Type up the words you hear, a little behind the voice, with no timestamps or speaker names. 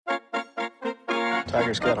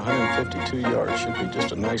Tiger's got 152 yards. Should be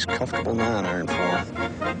just a nice, comfortable 9-iron for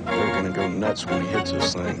him. They're going to go nuts when he hits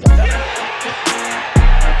this thing.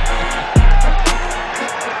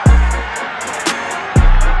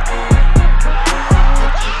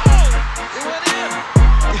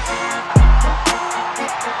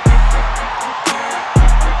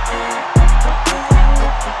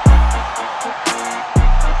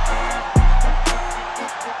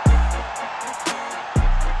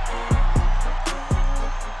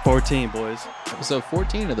 Boys. Episode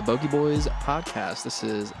 14 of the Bogey Boys podcast. This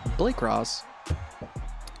is Blake Ross,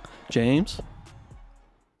 James,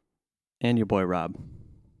 and your boy Rob.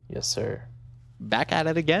 Yes, sir. Back at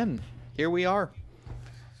it again. Here we are.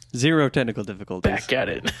 Zero technical difficulties. Back at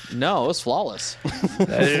it. No, it was flawless.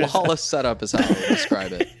 Flawless setup is how I would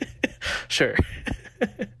describe it. Sure.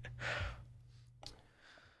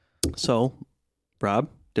 So, Rob,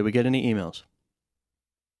 did we get any emails?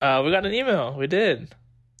 We got an email. We did.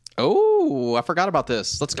 Oh, I forgot about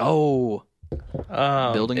this. Let's go.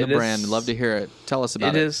 Building the brand. Love to hear it. Tell us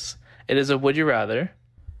about it. It is a would you rather.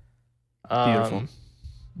 Beautiful.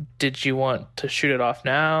 Did you want to shoot it off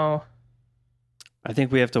now? I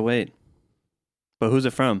think we have to wait. But who's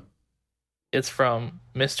it from? It's from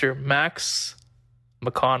Mr. Max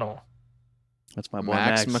McConnell. That's my boy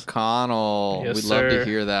Max Max. McConnell. Yes, We'd love to sir.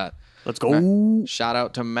 hear that. Let's go. Shout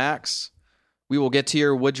out to Max. We will get to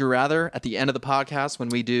your would you rather at the end of the podcast when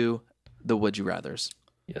we do the would you rathers.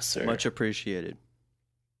 Yes, sir. Much appreciated.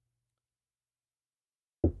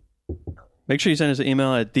 Make sure you send us an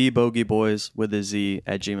email at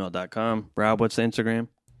thebogeyboys@gmail.com. Rob, what's the Instagram?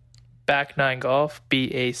 Back 9 Golf.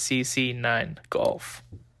 BACC 9 Golf.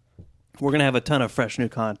 We're going to have a ton of fresh new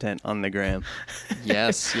content on the gram.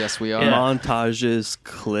 Yes, we are. Yeah. Montages,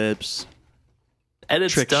 clips.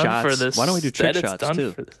 Edits Trick done shots. for this. Why don't we do trick Edits shots, done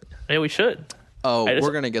too? for this. Yeah, we should. Oh, I just-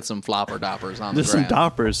 we're going to get some flopper doppers on the There's some gram.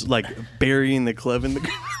 doppers, like burying the club in the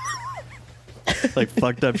like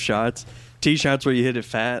fucked up shots. Tee shots where you hit it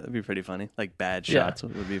fat. That'd be pretty funny. Like bad Yeah. shots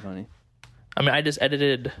would be funny. I mean, I just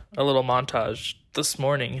edited a little montage this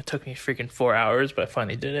morning. It took me freaking 4 hours, but I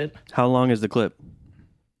finally did it. How long is the clip?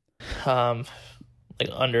 Like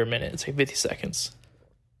under a minute. It's like 50 seconds.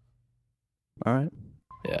 All right.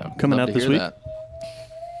 Yeah. Coming Love out to this hear week. that.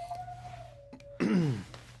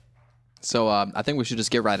 So I think we should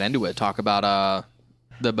just get right into it. Talk about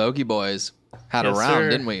the Bogey Boys. Had a Yes, round, sir.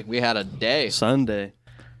 didn't we? We had a day. Sunday.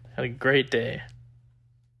 Had a great day.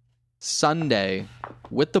 Sunday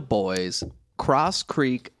with the boys. Cross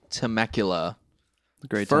Creek, Temecula.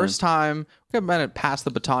 Great First time. We're going to pass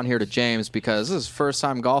the baton here to James because this is first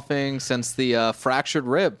time golfing since the fractured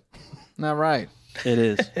rib. Isn't that right? It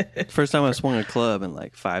is. First time I swung a club in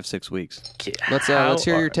like 5-6 weeks. Okay, Let's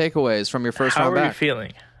hear your take. takeaways from your first How round are you back.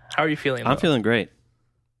 feeling? How are you feeling? I'm though? feeling great.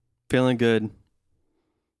 Feeling good.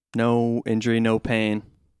 No injury, no pain.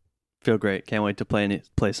 Feel great. Can't wait to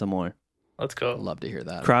play some more. Let's go. Love to hear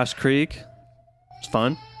that. Cross Creek. It's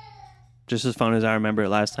fun. Just as fun as I remember it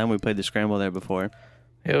last time. We played the scramble there before.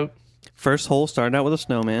 Yep. First hole started out with a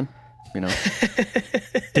snowman. You know,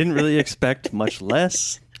 didn't really expect much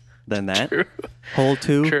less than that. True. Hole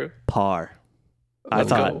 2, True. par. I Let's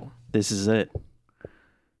thought, go. this is it.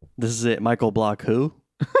 This is it. Michael Block, who?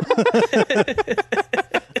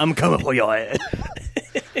 I'm coming for your ass.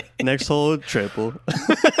 Next hole, triple.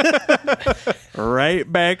 Right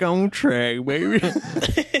back on track, baby.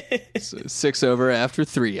 6 over after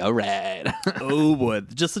 3. All right. Oh boy!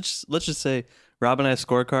 Let's just say Rob and I's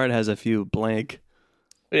scorecard has a few blank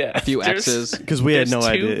Yeah. A few X's. because we had there's no two-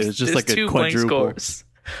 idea. It was just there's like a two blank quadruple. scores.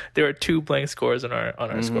 There are 2 blank scores on our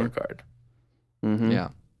scorecard. Mm-hmm. Yeah.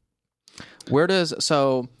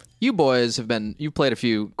 So you boys you've played a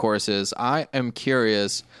few courses. I am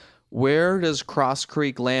curious, where does Cross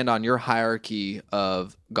Creek land on your hierarchy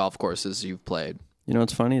of golf courses you've played? You know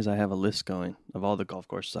what's funny is I have a list going of all the golf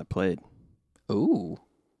courses I played. Ooh.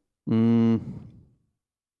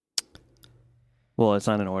 Well, it's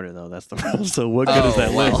not in order though. That's the problem. So what good is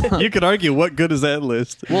that well. list? You could argue what good is that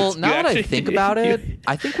list? Well, now that I actually- think about it,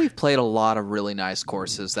 I think we've played a lot of really nice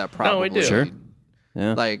courses that probably we do. Sure.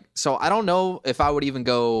 Yeah. like. So I don't know if I would even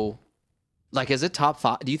go. Like, is it top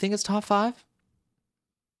 5? Do you think it's top 5?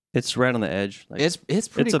 It's right on the edge. Like, It's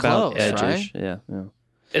pretty it's about close, edge-ish. right? Yeah.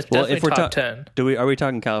 It's Well, definitely if we're top ta- 10. Are we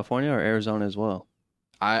talking California or Arizona as well?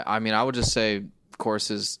 I mean, I would just say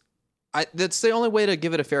courses. That's the only way to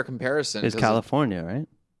give it a fair comparison. It's 'cause California, right?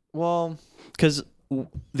 well, Because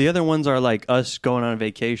the other ones are like us going on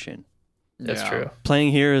vacation. That's yeah. true.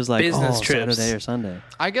 Playing here is like Business trips. Saturday or Sunday.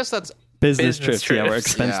 I guess that's Business Business trips. Yeah, we're trips.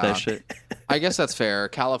 expense Yeah. that shit. I guess that's fair.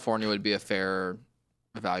 California would be a fair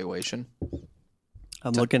evaluation.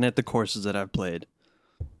 I'm looking at the courses that I've played.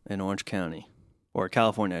 in Orange County, or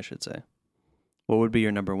California, I should say, what would be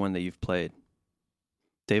your number one that you've played?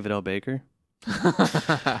 David L. Baker?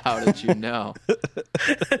 How did you know?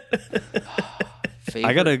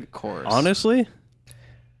 I got a course. Honestly,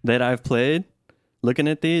 that I've played, looking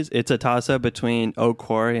at these, it's a toss-up between Oak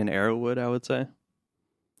Quarry and Arrowwood, I would say.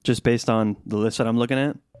 Just based on the list that I'm looking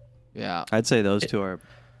at. Yeah. I'd say those two are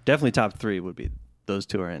definitely top three would be those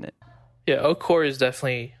two are in it. Yeah, Oak Core is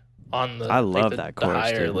definitely on the I love the, that the course,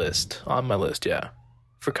 higher dude. list. On my list, yeah.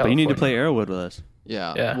 For But California. you need to play Arrowwood with us.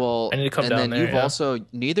 Yeah. Yeah. Well, I need to come and down then there, you've yeah. also,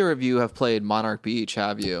 neither of you have played Monarch Beach,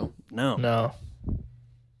 have you? No. No.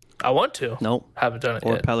 I want to. Nope. Haven't done it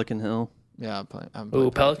Or yet. Pelican Hill. Yeah.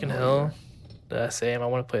 Ooh, Pelican Hill. Same. I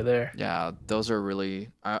want to play there. Yeah, those are really.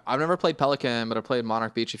 I've never played Pelican, but I played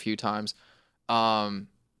Monarch Beach a few times.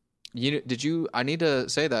 Did you? I need to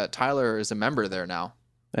say that Tyler is a member there now.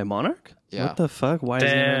 At Monarch? Yeah. What the fuck? Why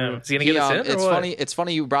Damn. is Is he going to get us in? Or It's what? funny. It's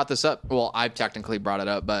funny you brought this up. Well, I technically brought it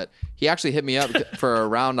up, but he actually hit me up for a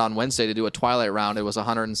round on Wednesday to do a Twilight round. It was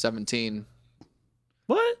 117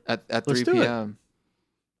 What? at Let's 3 do it. p.m.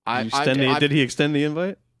 Did he extend the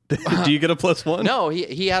invite? Do you get a +1? No,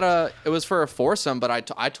 he had it was for a foursome, but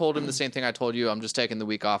I told him the same thing I told you. I'm just taking the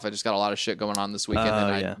week off. I just got a lot of shit going on this weekend,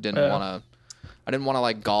 and yeah. I didn't want to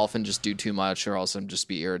like golf and just do too much, or else I'm just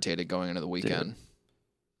be irritated going into the weekend.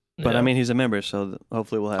 But Yeah. I mean, he's a member, so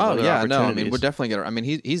hopefully we'll have Oh other yeah, no, I opportunities. mean we're definitely gonna. I mean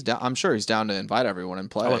he's down. I'm sure he's down to invite everyone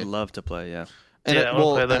and play. I would love to play, yeah. And Yeah, I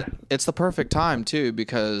wanna play there. it's the perfect time too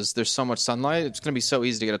because there's so much sunlight. It's gonna be so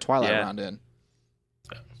easy to get a Twilight round in.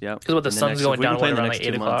 Yeah. 'Cause what, the sun's going down around like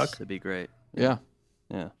 8 o'clock? It'd be great. Yeah.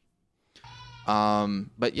 Yeah.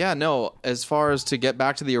 But yeah, no. As far as to get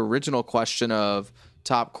back to the original question of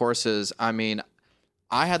top courses, I mean,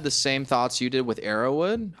 I had the same thoughts you did with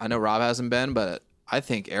Arrowwood. I know Rob hasn't been, but I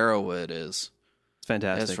think Arrowwood is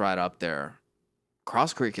Fantastic. right up there.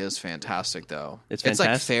 Cross Creek is fantastic though. It's like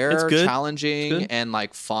fantastic. fair, It's good. challenging, It's good. and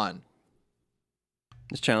like fun.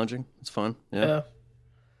 It's challenging. It's fun. Yeah.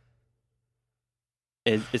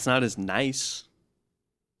 It's not as nice.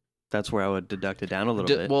 That's where I would deduct it down a little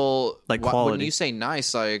bit. Well, Like when quality. you say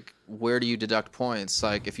nice, like where do you deduct points?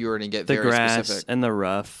 Like if you were to get The very grass specific. and the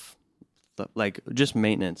rough, like just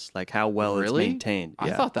maintenance, like how well Really? it's maintained. I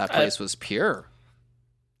Yeah. thought that place was pure.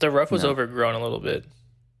 The rough was No. overgrown a little bit.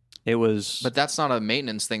 It was. But that's not a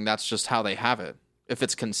maintenance thing. That's just how they have it. If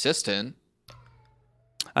it's consistent,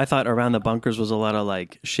 I thought around the bunkers was a lot of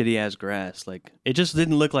like shitty ass grass. Like it just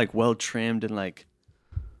didn't look like well trimmed and like.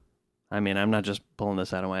 I mean, I'm not just pulling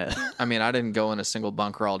this out of my head. I mean, I didn't go in a single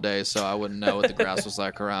bunker all day, so I wouldn't know what the grass was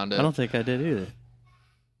like around it. I don't think I did either.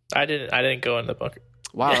 I didn't go in the bunker.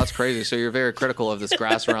 Wow, that's crazy. So you're very critical of this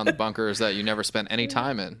grass around the bunkers that you never spent any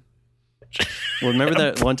time in. Well, remember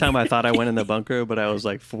that one time I thought I went in the bunker, but I was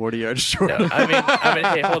like 40 yards short. No, I mean,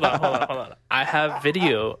 hey, hold on. I have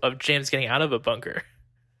video of James getting out of a bunker.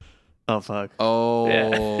 Oh fuck. Oh, Yeah.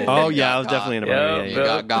 Oh you yeah, got I was got. definitely in a Yeah, bunker. You Yeah,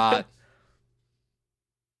 got got.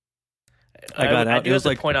 I got out. I It do was have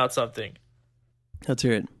like- to point out something. Let's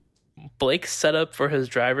hear it. Blake's setup for his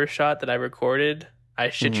driver shot that I recorded, I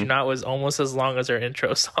shit Mm-hmm. you not, was almost as long as our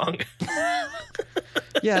intro song.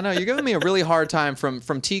 Yeah, no, you're giving me a really hard time. From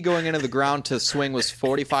tee going into the ground to swing was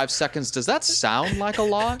 45 seconds. Does that sound like a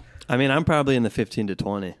lot? I mean, I'm probably in the 15 to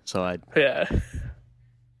 20, so I. Yeah.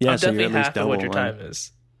 Yeah, I'm so you're definitely at least half of double what your mine. time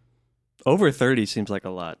is. Over 30 seems like a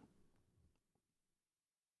lot.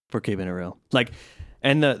 For keeping it real, like,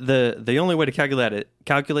 and the only way to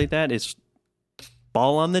calculate that is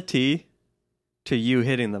ball on the tee to you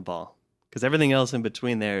hitting the ball, because everything else in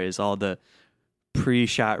between there is all the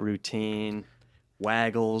pre-shot routine,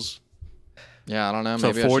 waggles. Yeah, I don't know. So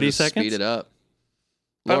Maybe 40 I should just seconds? speed it up.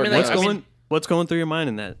 I Lord mean, like, knows. What's going through your mind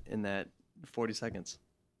in that 40 seconds?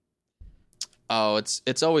 Oh,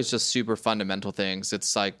 it's always just super fundamental things.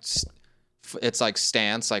 It's like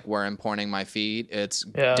stance, like where I'm pointing my feet. It's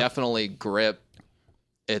Yeah. definitely grip.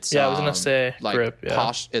 It's Yeah, I was gonna say like grip,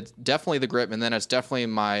 yeah. It's definitely the grip, and then it's definitely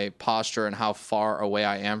my posture and how far away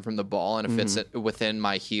I am from the ball, and if it's within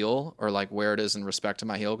my heel or like where it is in respect to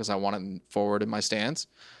my heel, because I want it forward in my stance.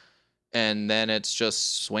 And then it's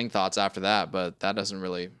just swing thoughts after that, but that doesn't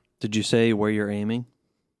really. Did you say where you're aiming?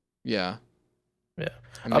 Yeah. Yeah.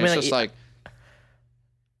 I mean, it's just like.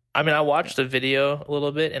 I mean, I watched the video a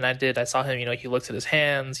little bit, and I saw him, he looked at his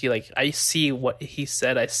hands. I see what he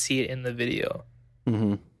said. I see it in the video.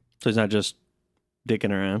 Mm-hmm. So he's not just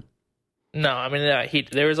dicking around. No, I mean,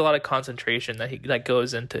 there was a lot of concentration that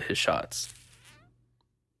goes into his shots.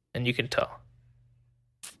 And you can tell.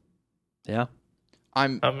 Yeah. I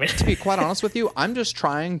mean, To be quite honest with you, I'm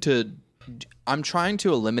trying to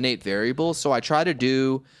eliminate variables. So I try to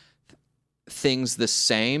do things the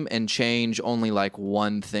same and change only like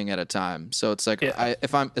one thing at a time. So it's like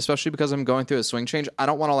if I'm, especially because I'm going through a swing change, I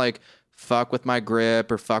don't want to like fuck with my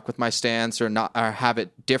grip or fuck with my stance or not, or have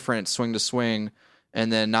it different swing to swing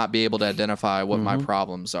and then not be able to identify what my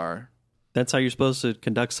problems are. That's how you're supposed to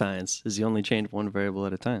conduct science, is you only change one variable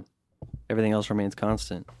at a time. Everything else remains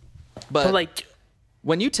constant. But like,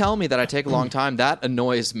 when you tell me that I take a long time, that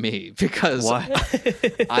annoys me because Why?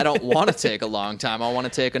 I don't want to take a long time. I want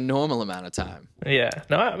to take a normal amount of time. yeah,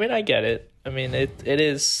 no, I mean, I get it. I mean,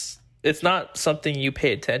 it's not something you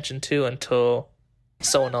pay attention to until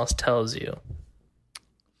someone else tells you.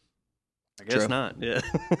 I guess True. not. Yeah.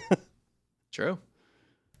 True.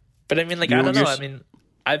 But I mean, like, I don't know. I mean,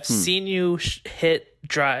 I've seen you hit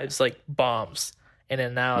drives like bombs, and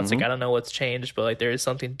then now it's like I don't know what's changed, but like there is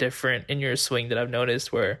something different in your swing that I've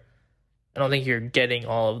noticed where I don't think you're getting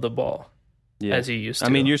all of the ball as you used to. I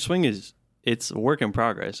mean, your swing it's a work in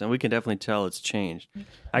progress, and we can definitely tell it's changed.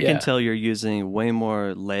 I can tell you're using way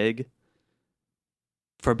more leg.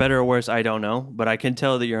 For better or worse, I don't know, but I can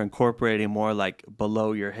tell that you're incorporating more like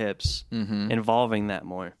below your hips, involving that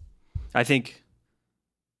more. I think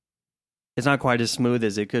it's not quite as smooth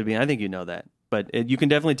as it could be. I think you know that, but you can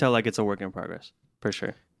definitely tell like it's a work in progress for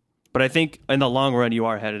sure. But I think in the long run, you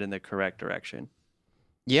are headed in the correct direction.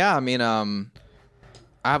 Yeah, I mean, I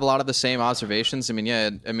have a lot of the same observations. I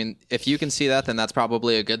mean, if you can see that, then that's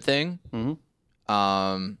probably a good thing.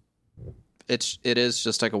 It is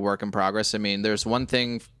just like a work in progress. I mean, there's one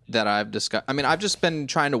thing that I've discussed. I mean, I've just been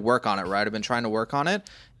trying to work on it, right? I've been trying to work on it,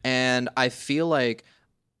 and I feel like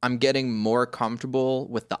I'm getting more comfortable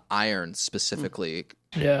with the irons specifically.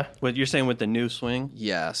 Yeah. What you're saying with the new swing?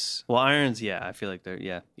 Yes. Well, irons, I feel like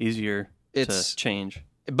they're easier to change.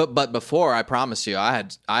 But before, I promise you, I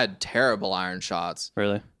had terrible iron shots.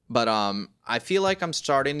 Really? But I feel like I'm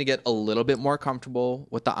starting to get a little bit more comfortable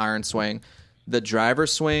with the iron swing. The driver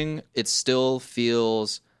swing, it still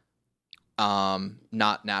feels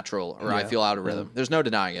not natural, or I feel out of rhythm. There's no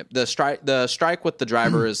denying it. The strike with the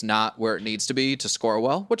driver is not where it needs to be to score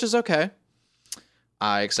well, which is okay.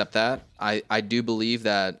 I accept that. I do believe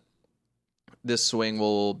that this swing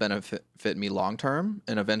will benefit me long term,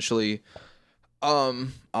 and eventually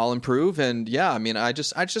I'll improve. And I mean, I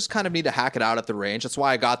just kind of need to hack it out at the range. That's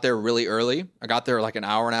why I got there really early. I got there like an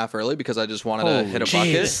hour and a half early because I just wanted to hit a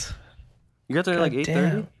bucket. You got there like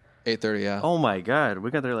 8:30? 8:30, yeah. Oh my god,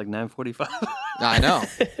 we got there like 9:45. I know.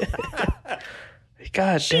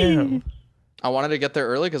 God damn. I wanted to get there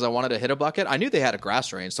early because I wanted to hit a bucket. I knew they had a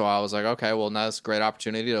grass range, so I was like, okay, well, now it's a great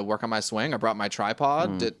opportunity to work on my swing. I brought my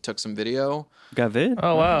tripod, took some video. Got vid?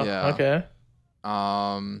 Oh wow. Yeah. Okay.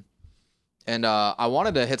 And I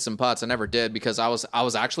wanted to hit some putts. I never did because I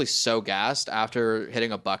was actually so gassed after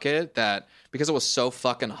hitting a bucket that because it was so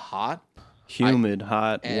fucking hot. Humid,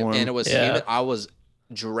 hot, warm. And it was humid. I was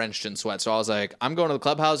drenched in sweat. So I was like, I'm going to the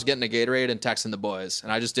clubhouse, getting a Gatorade, and texting the boys.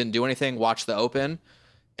 And I just didn't do anything, watched the Open,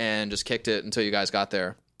 and just kicked it until you guys got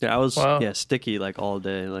there. Yeah, I was sticky like all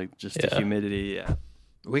day, like just the humidity. Yeah.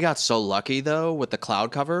 We got so lucky, though, with the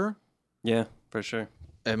cloud cover. Yeah, for sure.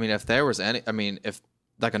 I mean, if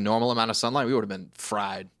like a normal amount of sunlight, we would have been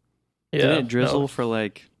fried. Yeah. Didn't it drizzle for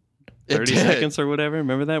like 30 seconds or whatever?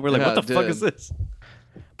 Remember that? We're like, what the fuck is this?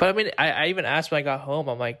 But I mean, I even asked when I got home,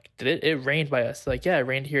 I'm like, did it rained by us? They're like, yeah, it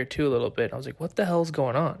rained here too a little bit. I was like, what the hell's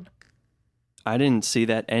going on? I didn't see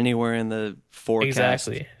that anywhere in the forecast.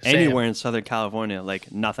 Exactly. Anywhere in Southern California,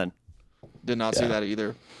 like nothing. Did not see that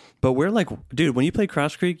either. But we're like, dude, when you play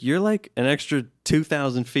Cross Creek, you're like an extra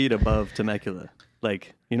 2,000 feet above Temecula.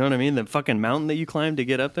 Like, you know what I mean? The fucking mountain that you climb to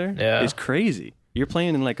get up there is crazy. You're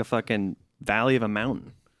playing in like a fucking valley of a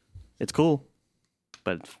mountain. It's cool.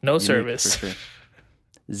 But no service. For sure.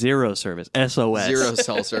 Zero service. SOS. Zero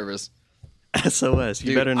cell service. SOS.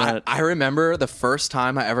 You Dude, better not. I remember the first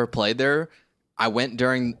time I ever played there, I went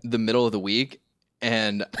during the middle of the week,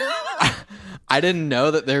 and I didn't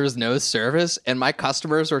know that there was no service, and my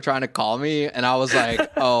customers were trying to call me, and I was like,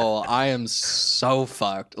 oh, I am so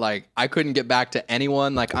fucked. Like, I couldn't get back to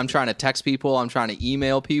anyone. Like, I'm trying to text people, I'm trying to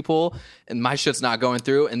email people, and my shit's not going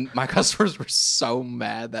through, and my customers were so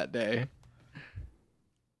mad that day.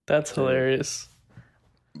 That's hilarious.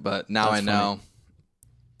 But now I know.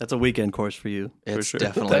 That's a weekend course for you. It's for sure.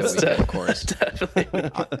 definitely a weekend course. Definitely.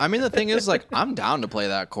 I mean, the thing is, like, I'm down to play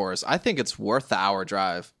that course. I think it's worth the hour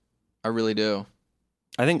drive. I really do.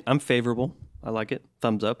 I think I'm favorable. I like it.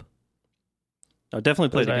 Thumbs up. I'll definitely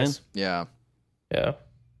play it again. Yeah. Yeah.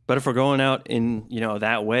 But if we're going out in,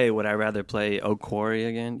 that way, would I rather play Oak Quarry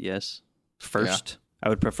again? Yes. First. I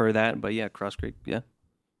would prefer that. But yeah, Cross Creek. Yeah.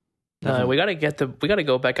 We gotta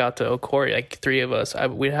go back out to Oak Quarry, like three of us.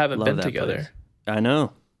 We haven't been together. Place. I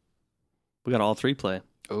know. We got all three play.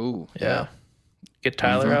 Oh, Yeah. Get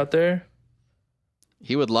Tyler out there.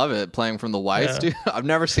 He would love it playing from the whites, dude. I've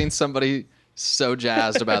never seen somebody so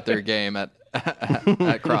jazzed about their game at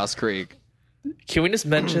Cross Creek. Can we just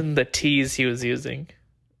mention the tees he was using?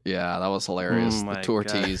 Yeah, that was hilarious. Oh the tour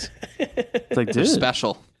God. tees. It's like, They're dude.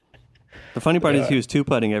 special. The funny part is he was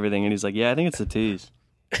two-putting everything, and he's like, yeah, I think it's the tees.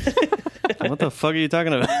 What the fuck are you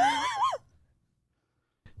talking about?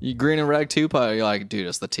 You green and red 2-putt, you're like, dude,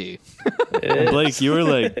 it's the tee. And Blake, you were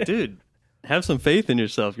like, dude, have some faith in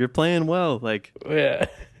yourself. You're playing well. Like, Yeah.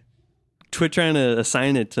 quit trying to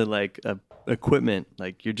assign it to like equipment.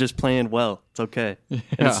 Like, you're just playing well. It's okay.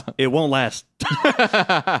 It won't last.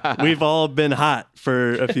 We've all been hot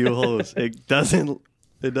for a few holes. It doesn't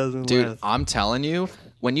Dude, last. I'm telling you,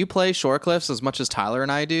 when you play short cliffs as much as Tyler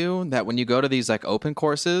and I do, that when you go to these like open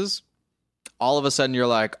courses, all of a sudden you're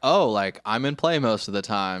like, oh, like I'm in play most of the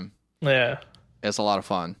time. Yeah. It's a lot of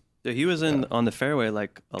fun. Dude, he was on the fairway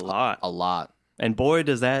like a lot. A lot. And boy,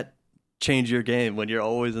 does that change your game when you're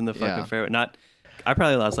always in the fucking fairway. I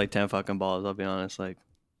probably lost like 10 fucking balls, I'll be honest. Like,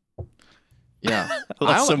 Yeah. I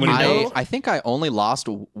lost so many balls. I think I only lost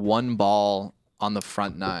one ball on the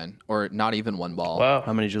front 9, or not even one ball. Wow.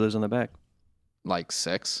 How many did you lose on the back? Like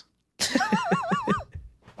 6.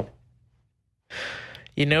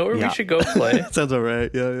 You know where we should go play? Sounds all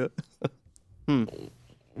right. Yeah.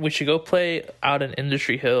 We should go play out in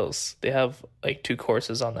Industry Hills. They have like 2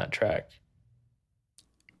 courses on that track.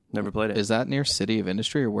 Never played it. Is that near City of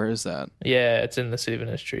Industry, or where is that? Yeah, it's in the City of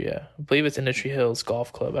Industry. Yeah, I believe it's Industry Hills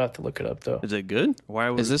Golf Club. I have to look it up though. Is it good? Why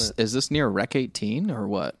would Is this near Rec 18 or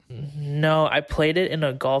what? No, I played it in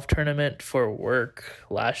a golf tournament for work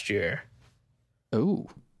last year. Oh.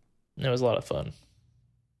 It was a lot of fun.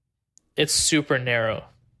 It's super narrow.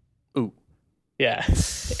 Ooh. Yeah.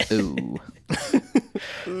 Ooh.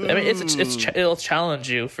 I mean, it'll challenge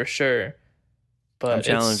you for sure. But I'm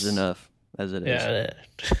challenged enough as it is. Yeah.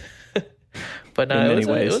 But no, In many it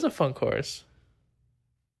ways. was a fun course.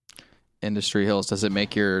 Industry Hills. Does it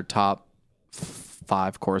make your top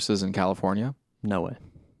 5 courses in California? No way.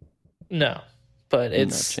 No, but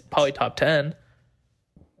it's probably top 10.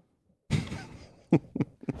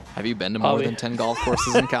 Have you been to more than 10 golf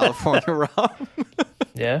courses in California, Rob?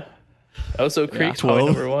 Yeah. Oso Creek's 12. probably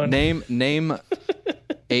number 1. Name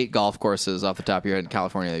 8 golf courses off the top of your head in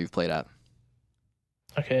California that you've played at.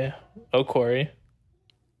 Okay. O'Quarry.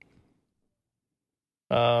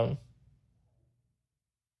 Dos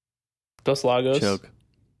Lagos. Choke.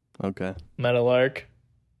 Okay. Meadowlark.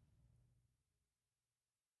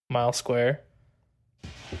 Mile Square.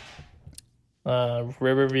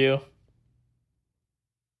 Riverview.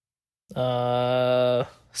 San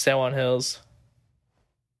Juan Hills.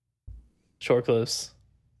 Short Cliffs.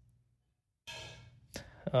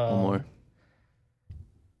 One more.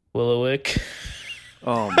 Willowick.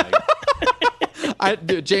 Oh my God.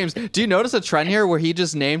 Dude, James, do you notice a trend here where he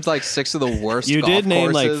just named like 6 of the worst You golf did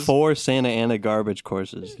name courses? like 4 Santa Ana garbage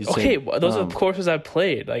courses. You Okay, said, those are the courses I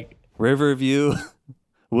played. Like, Riverview,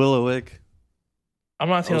 Willowick. I'm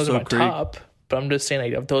not saying those are Oso my Creek. top, but I'm just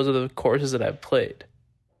saying like those are the courses that I've played.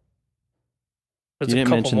 There's You a didn't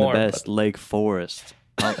couple mention more, the best, Lake Forest.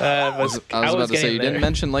 but, I was about to say, you getting didn't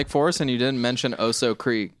mention Lake Forest and you didn't mention Oso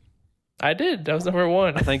Creek. I did. That was number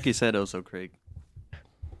 1. I think he said Oso Creek.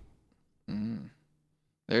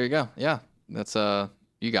 There you go. Yeah, that's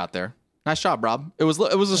you got there. Nice job, Rob. It was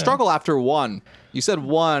a struggle after 1. You said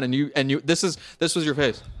 1, and you this was your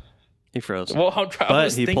face. He froze. Well, I But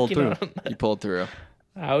was he pulled thinking through. You pulled through.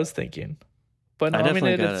 I was thinking, but no, I I mean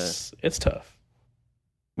definitely it's tough.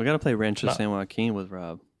 We got to play Rancho No. San Joaquin with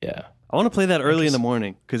Rob. Yeah, I want to play that early in the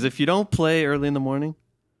morning. Because if you don't play early in the morning,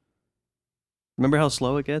 remember how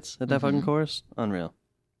slow it gets at that fucking course? Unreal.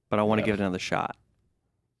 But I want to give it another shot.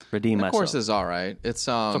 Redeem The myself. course is all right. It's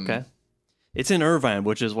okay. It's in Irvine,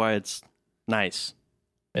 which is why it's nice.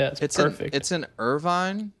 yeah, it's perfect. It's in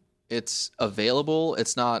Irvine. It's available.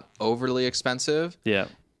 It's not overly expensive. Yeah.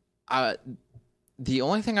 The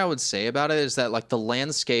only thing I would say about it is that like the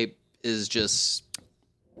landscape is just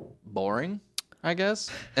boring, I guess.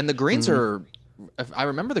 And the greens are. I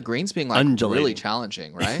remember the greens being like Undulating. really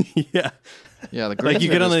challenging, right? Yeah. Yeah, the greens Like you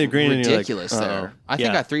are get on just the green and you're like, ridiculous uh-oh. there. I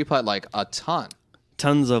think Yeah. I 3-putt like a ton.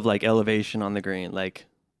 Tons of like elevation on the green, like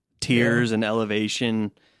tiers and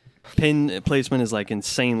elevation. Pin placement is like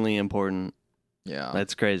insanely important. Yeah,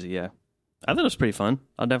 That's crazy. Yeah. I thought it was pretty fun.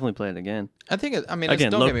 I'll definitely play it again. I think. Again,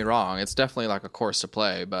 don't get me wrong. It's definitely like a course to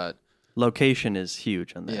play, but Location is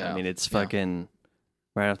huge on there. Yeah. I mean, it's Yeah. fucking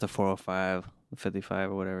right off the 405, 55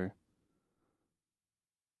 or whatever.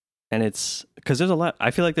 And it's because there's a lot. I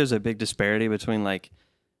feel like there's a big disparity between like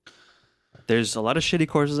there's a lot of shitty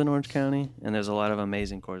courses in Orange County, and there's a lot of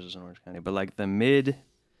amazing courses in Orange County. But like the mid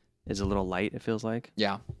is a little light. It feels like.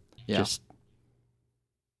 Yeah. Just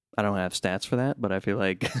I don't have stats for that, but I feel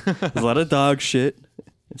like there's a lot of dog shit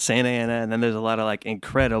in Santa Ana, and then there's a lot of like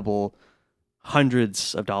incredible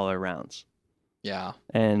hundreds of dollar rounds. Yeah.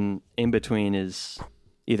 And in between is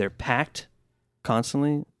either packed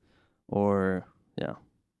constantly or yeah.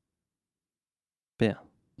 But yeah.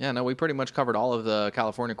 Yeah, no, we pretty much covered all of the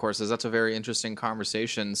California courses. That's a very interesting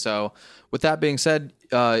conversation. So with that being said,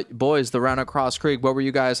 boys, the round at Cross Creek, what were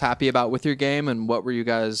you guys happy about with your game, and what were you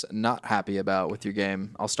guys not happy about with your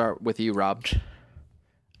game? I'll start with you, Rob.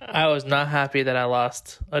 I was not happy that I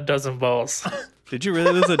lost a dozen balls. Did you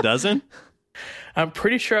really lose a dozen? I'm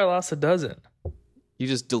pretty sure I lost a dozen. You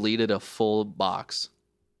just deleted a full box.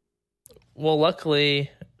 Well, luckily,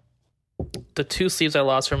 the 2 sleeves I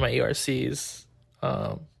lost were my ERCs.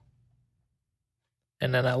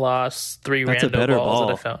 And then I lost 3 That's a random better balls ball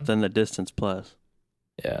that I found. than the distance plus.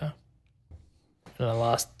 Yeah. And I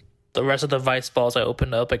lost the rest of the vice balls I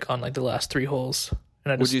opened up like on like the last 3 holes.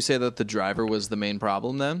 And I Would you say that the driver was the main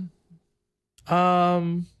problem then?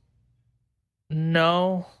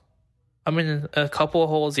 No. I mean, a couple of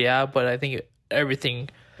holes, yeah, but I think everything,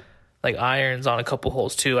 like irons on a couple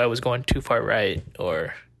holes too, I was going too far right,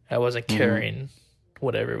 or I wasn't carrying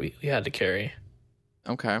whatever we had to carry.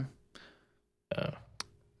 Okay.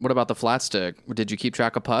 What about the flat stick? Did you keep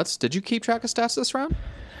track of putts? Did you keep track of stats this round?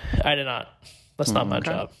 I did not. That's not my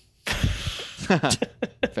job.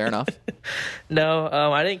 Fair enough. No,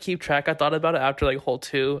 I didn't keep track. I thought about it after like hole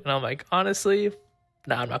 2, and I'm like, honestly,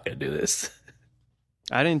 I'm not going to do this.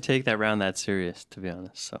 I didn't take that round that serious, to be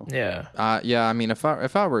honest. So Yeah. Yeah, I mean, if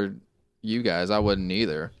I were you guys, I wouldn't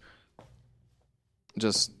either.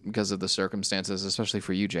 Just because of the circumstances, especially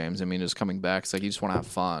for you, James. I mean, just coming back, it's like you just want to have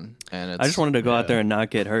fun, and I just wanted to go out there and not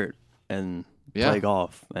get hurt and play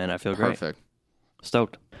golf, and I feel perfect. Great.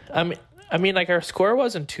 Stoked. I mean, like our score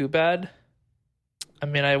wasn't too bad. I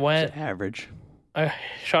mean, I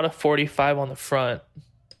shot a 45 on the front.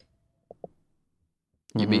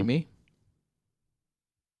 You beat me?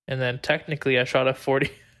 And then technically I shot a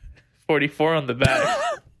 44 on the back.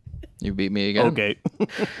 You beat me again? Okay.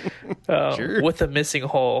 Sure. With a missing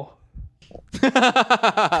hole.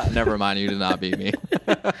 Never mind, you did not beat me.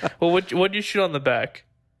 Well, what'd you shoot on the back?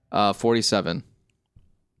 47.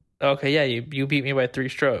 Okay, yeah, you beat me by 3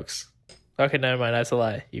 strokes. Okay, never mind, that's a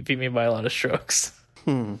lie. You beat me by a lot of strokes.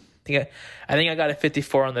 I think I got a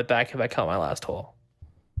 54 on the back if I count my last hole.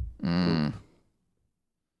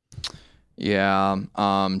 Yeah.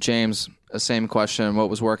 James, same question. What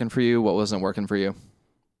was working for you? What wasn't working for you?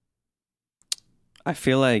 I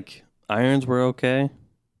feel like irons were okay.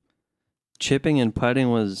 Chipping and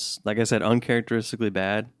putting was, like I said, uncharacteristically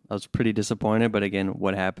bad. I was pretty disappointed, but again,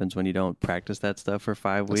 what happens when you don't practice that stuff for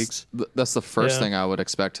 5 weeks? That's the first thing I would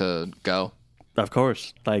expect to go. Of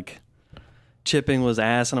course. Like, chipping was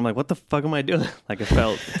ass, and I'm like, what the fuck am I doing? Like, it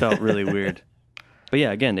felt really weird. But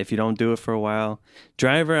yeah, again, if you don't do it for a while.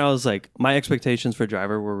 Driver, I was like, my expectations for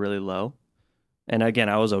driver were really low. And again,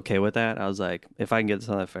 I was okay with that. I was like, if I can get this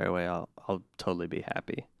on the fairway, I'll totally be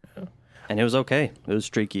happy. Yeah. And it was okay. It was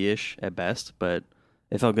streaky-ish at best, but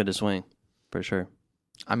it felt good to swing, for sure.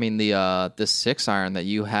 I mean, the 6-iron that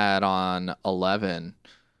you had on 11.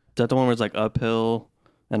 Is that the one where it's like uphill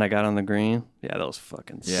and I got on the green? Yeah, that was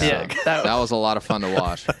fucking sick. That was a lot of fun to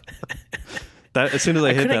watch. As soon as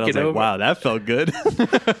I hit that, I was like, wow, that felt good.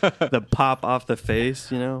 The pop off the face,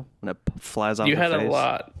 when it flies off the face.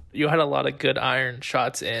 You had a lot of good iron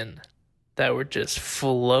shots in that were just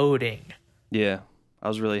floating. Yeah, I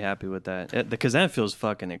was really happy with that. Because that feels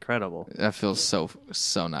fucking incredible. That feels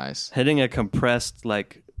so nice. Hitting a compressed,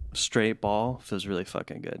 like, straight ball feels really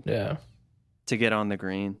fucking good. Yeah. To get on the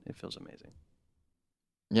green, it feels amazing.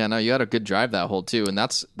 Yeah, no, you had a good drive that hole, too. And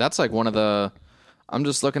that's like one of the... I'm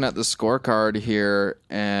just looking at the scorecard here,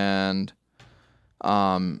 and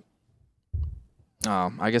I mean,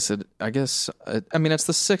 it's the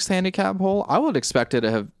 6th handicap hole. I would expect it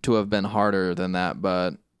to have been harder than that,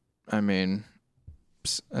 but I mean,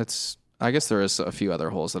 I guess there is a few other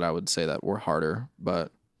holes that I would say that were harder,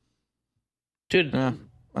 but dude, yeah,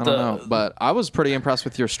 I don't know. But I was pretty impressed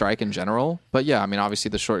with your strike in general. But yeah, I mean, obviously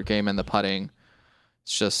the short game and the putting,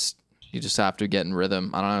 it's just you just have to get in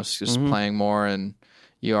rhythm. I don't know, it's just playing more and.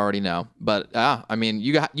 You already know, but I mean,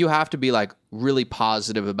 you have to be like really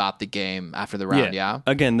positive about the game after the round. Yeah.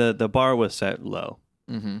 Again, the bar was set low,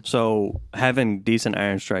 so having decent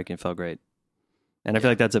iron striking felt great, and I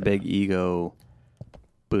feel like that's a big ego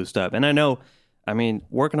boost up. And I mean,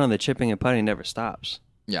 working on the chipping and putting never stops.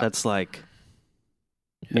 Yeah, that's like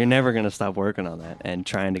You're never gonna stop working on that and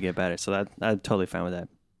trying to get better. So I'm totally fine with that.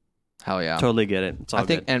 Hell yeah. Totally get it. It's all I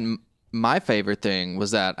think, good. and my favorite thing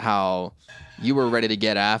was that how you were ready to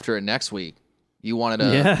get after it next week. You wanted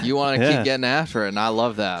to keep getting after it, and I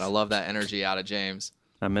love that. I love that energy out of James.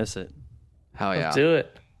 I miss it. Hell yeah. Let's do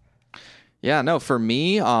it. Yeah, no, for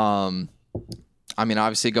me, I mean,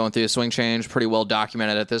 obviously going through a swing change, pretty well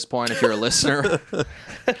documented at this point if you're a listener.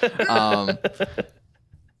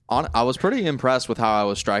 I was pretty impressed with how I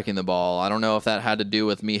was striking the ball. I don't know if that had to do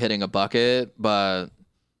with me hitting a bucket, but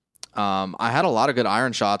I had a lot of good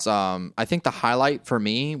iron shots. I think the highlight for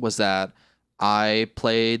me was that I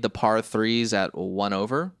played the par threes at 1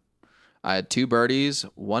 over. I had 2 birdies,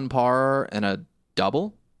 1 par, and a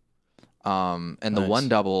double. And the one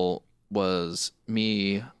double was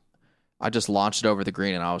me. I just launched it over the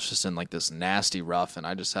green, and I was just in like this nasty rough, and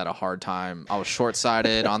I just had a hard time. I was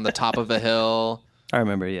short-sided on the top of a hill. I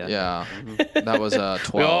remember, yeah. Yeah, that was a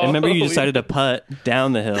 12. I remember you decided to putt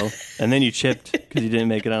down the hill, and then you chipped because you didn't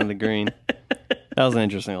make it on the green. That was an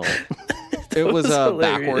interesting hole. It was hilarious.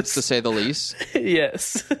 backwards, to say the least.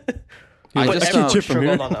 Yes. I But just everyone chip from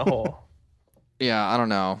here. struggled on that hole. Yeah, I don't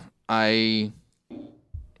know.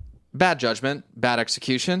 Bad judgment, bad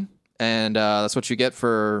execution, and that's what you get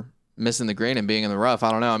for missing the green and being in the rough.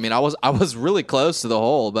 I don't know. I mean, I was really close to the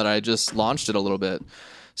hole, but I just launched it a little bit.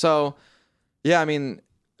 So, yeah, I mean,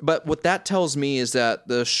 but what that tells me is that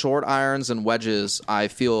the short irons and wedges I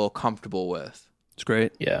feel comfortable with. It's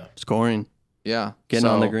great. Yeah. Scoring. Yeah, Getting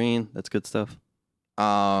on the green. That's good stuff.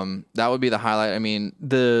 That would be the highlight. I mean,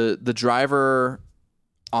 the driver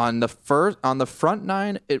on the front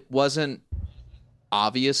 9, it wasn't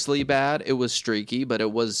obviously bad. It was streaky, but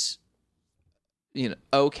it was,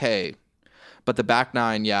 okay. But the back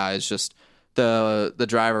 9, yeah, it's just the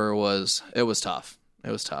driver was tough.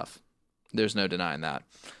 It was tough. There's no denying that.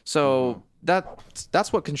 So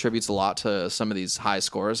that's what contributes a lot to some of these high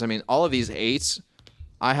scores. I mean, all of these 8s,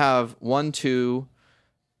 I have 1, 2,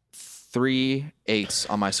 3 8s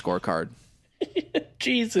on my scorecard.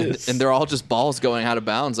 Jesus. And they're all just balls going out of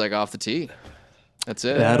bounds, like off the tee. That's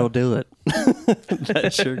it. That'll do it.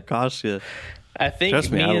 That sure costs you. I think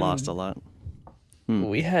Trust me, I lost a lot.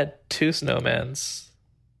 We had 2 snowmans.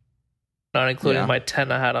 Not including my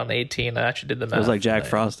 10 I had on 18. I actually did the math. It was like Jack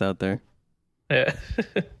Frost out there. Yeah.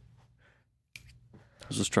 It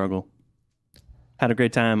was a struggle. Had a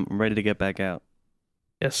great time. I'm ready to get back out.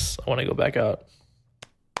 Yes, I want to go back out.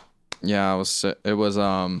 Yeah, it was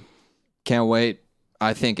can't wait.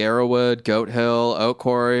 I think Arrowwood, Goat Hill, Oak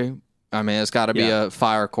Quarry. I mean, it's got to be a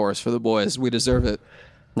fire course for the boys. We deserve it.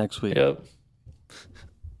 Next week. Yep.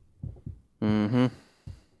 Mm-hmm.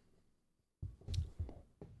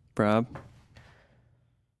 Rob?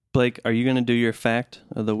 Blake, are you going to do your fact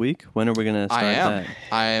of the week? When are we going to start that?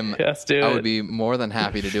 I am. Let's do it. I would be more than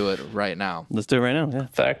happy to do it right now. Let's do it right now, yeah.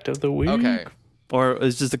 Fact of the week. Okay. Or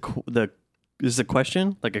is this is a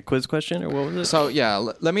question? Like a quiz question? Or what was it? So, yeah,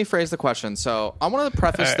 let me phrase the question. So, I want to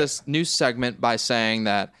preface this new segment by saying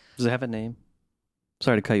that... Does it have a name?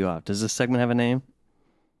 Sorry to cut you off. Does this segment have a name?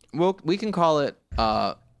 Well, we can call it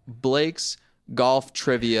Blake's Golf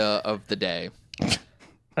Trivia of the Day.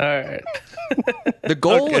 All right. The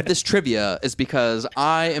goal of this trivia is because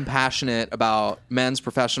I am passionate about men's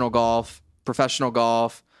professional golf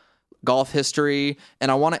history,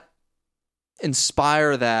 and I want to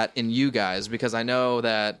inspire that in you guys because I know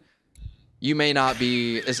that you may not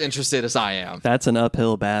be as interested as I am. That's an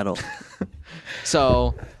uphill battle.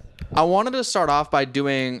 So I wanted to start off by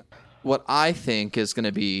doing what I think is going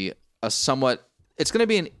to be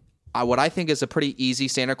what I think is a pretty easy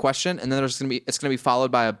standard question, and then it's going to be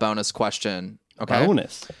followed by a bonus question. Okay.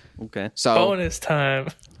 Bonus. Okay. So bonus time.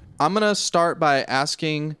 I'm going to start by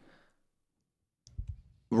asking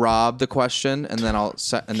Rob the question, and then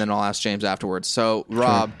I'll ask James afterwards. So,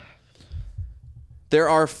 Rob, there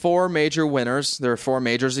are 4 major winners. There are 4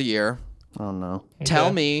 majors a year. Oh no.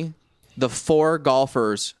 Tell me the 4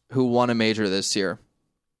 golfers who won a major this year.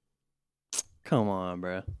 Come on,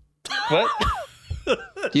 bro. What?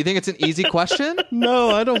 Do you think it's an easy question?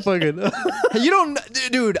 No, I don't fucking know. You don't,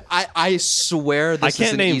 dude. I swear this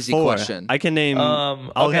is an easy 4. question. I can name.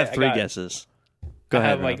 I'll okay, have 3 I got it. guesses. Go I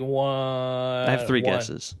ahead. have like Rob. one. I have 3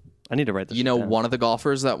 guesses. I need to write this. You know, down. one of the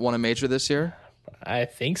golfers that won a major this year. I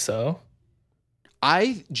think so.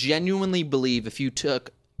 I genuinely believe if you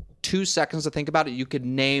took 2 seconds to think about it, you could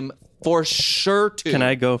name for sure 2. Can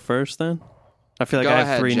I go first then? I feel like Go I have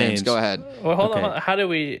ahead, 3 James. names. Go ahead. Well, hold Okay. on. How do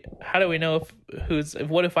we know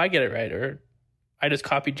what if I get it right or I just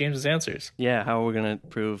copied James's answers? Yeah, how are we gonna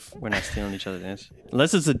prove we're not stealing each other's answers?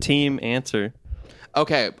 Unless it's a team answer.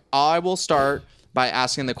 Okay, I will start by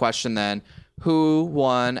asking the question then. Who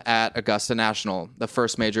won at Augusta National, the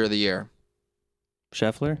first major of the year?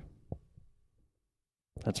 Scheffler?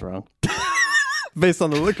 That's wrong. Based on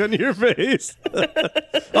the look on your face.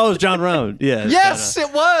 Oh, it was John Rahm. Yeah. Yes,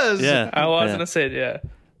 it was. Yeah. I was going to say, yeah.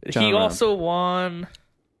 John He Rahm. also won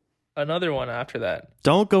another one after that.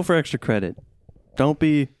 Don't go for extra credit. Don't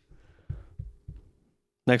be.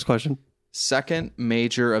 Next question. Second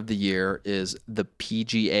major of the year is the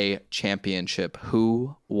PGA Championship.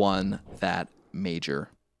 Who won that major?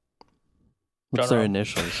 What's John their Rahm.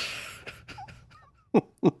 initials?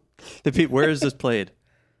 Where is this played?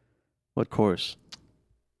 What course?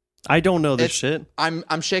 I don't know this shit. I'm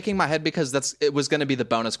shaking my head because it was going to be the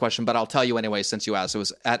bonus question, but I'll tell you anyway since you asked. It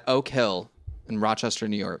was at Oak Hill in Rochester,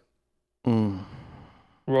 New York.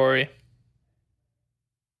 Rory.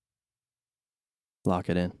 Lock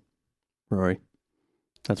it in. Rory.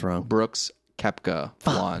 That's wrong. Brooks Koepka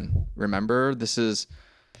won. Remember? This is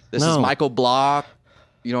No. Michael Block.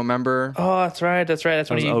 You don't remember? Oh, that's right. That's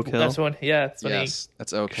when was he. Oak Hill? That's when. Yeah, that's when Yes,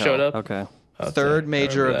 that's Oak he Hill. showed up. Okay. Okay, Third I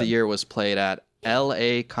major remember of the that. year was played at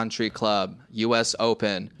LA Country Club, US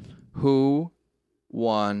Open. Who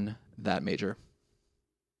won that major?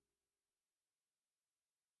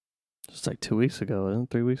 Just like 2 weeks ago, wasn't it?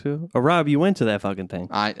 3 weeks ago? Oh, Rob, you went to that fucking thing.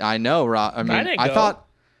 I know, Rob. I mean, didn't I go. thought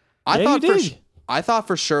Yeah, you did. I thought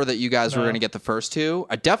for sure that you guys were No. going to get the first two.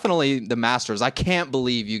 Definitely the Masters. I can't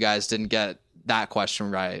believe you guys didn't get that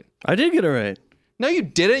question right. I did get it right. No, you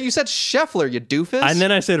didn't. You said Scheffler, you doofus. And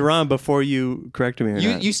then I said Ron before you corrected me.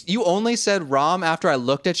 Or not. you only said Rahm after I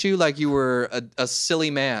looked at you like you were a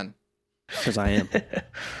silly man. Because I am.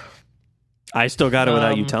 I still got it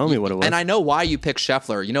without you telling me what it was. And I know why you picked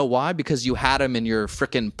Scheffler. You know why? Because you had him in your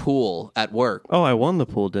freaking pool at work. Oh, I won the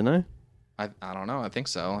pool, didn't I? I don't know. I think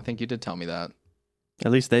so. I think you did tell me that.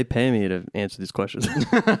 At least they pay me to answer these questions.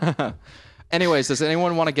 Anyways, does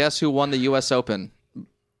anyone want to guess who won the U.S. Open?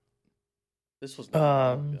 This was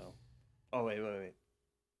Um, Oh, wait.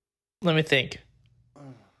 Let me think.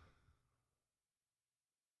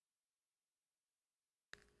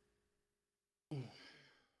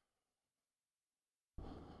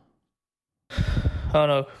 Oh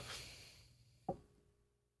no.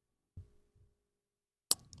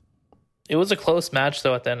 It was a close match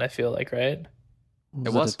though at the end, I feel like, right?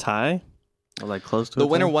 Was was. it a tie? Or like close to The a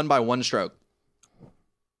winner tie? won by one stroke.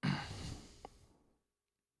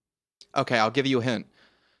 Okay, I'll give you a hint.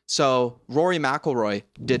 So Rory McIlroy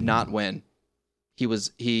did not win.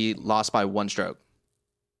 He lost by one stroke.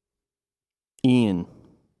 Ian.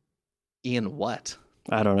 Ian, what?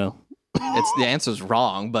 I don't know. It's the answer's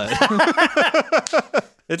wrong, but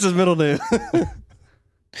It's his middle name.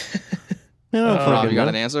 Rob, you got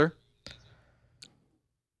an answer?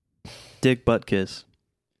 Dick butt kiss.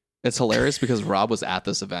 It's hilarious because Rob was at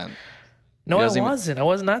this event. No, He I doesn't even- wasn't. I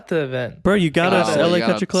wasn't at the event. Bro, you got us Oh, LA you got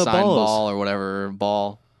Country a Club signed balls. ball or whatever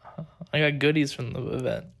ball. I got goodies from the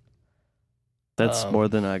event. That's more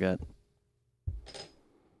than I got.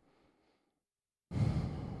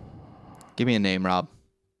 Give me a name, Rob.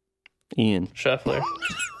 Ian. Scheffler.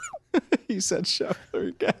 He said Scheffler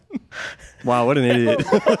again. Wow, what an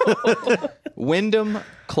idiot. Wyndham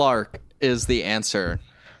Clark is the answer.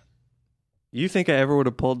 You think I ever would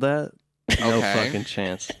have pulled that? No Okay. fucking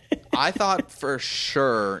chance. I thought for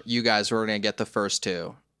sure you guys were going to get the first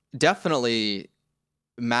two. Definitely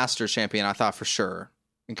Masters champion, I thought for sure.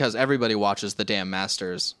 Because everybody watches the damn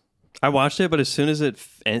Masters. I watched it, but as soon as it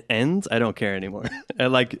ends, I don't care anymore. I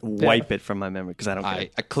wipe it from my memory because I don't care.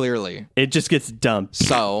 I clearly. It just gets dumped.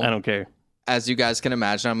 So, I don't care. as you guys can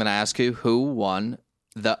imagine, I'm going to ask you who won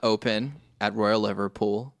the Open at Royal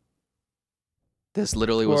Liverpool. This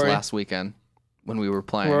literally was Rory. last weekend when we were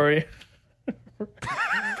playing. Rory.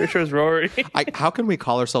 Pretty sure it's Rory. How can we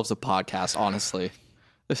call ourselves a podcast, honestly?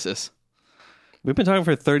 This is... We've been talking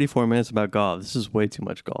for 34 minutes about golf. This is way too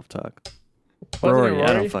much golf talk. Wasn't it Rory, I Rory?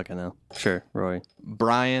 don't fucking know. Sure, Rory.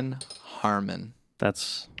 Brian Harmon.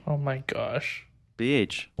 That's Oh my gosh.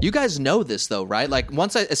 BH. You guys know this though, right? Like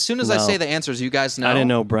as soon as I No. say the answers, you guys know. I didn't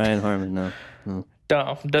know Brian Harmon. No.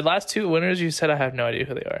 Dumb. The last two winners, you said I have no idea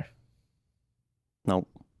who they are. Nope.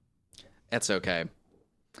 It's okay.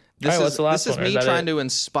 All right, what's the last this is one, or me is that trying it? to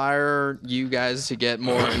inspire you guys to get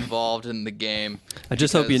more involved in the game. I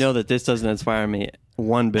just hope you Because- know that this doesn't inspire me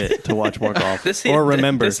one bit to watch more golf This or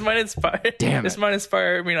remember. This might inspire. Damn This it. might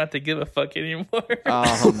inspire me not to give a fuck anymore.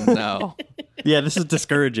 Oh no. Yeah, this is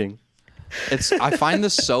discouraging. I find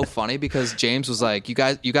this so funny because James was like, you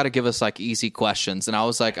got to give us like easy questions. And I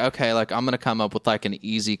was like, okay, like I'm going to come up with like an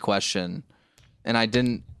easy question. And I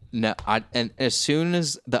didn't know. And as soon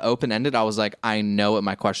as the Open ended, I was like, I know what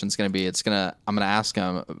my question's going to be. I'm going to ask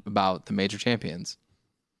him about the major champions.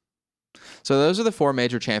 So those are the 4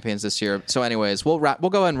 major champions this year. So anyways, we'll go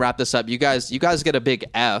ahead and wrap this up. You guys get a big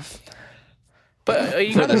F. But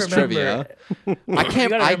you for gotta this remember,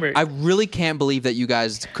 trivia. I really can't believe that you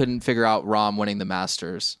guys couldn't figure out Rahm winning the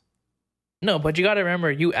Masters. No, but you gotta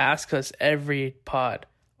remember, you ask us every pod,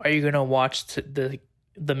 are you gonna watch the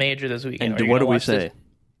major this weekend? And what do we say?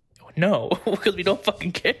 No, because we don't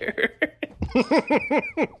fucking care.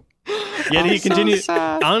 Yeah, you continue.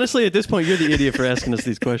 Honestly, at this point, you're the idiot for asking us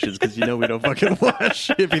these questions because you know we don't fucking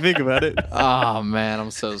watch. If you think about it. Oh man,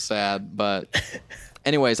 I'm so sad. But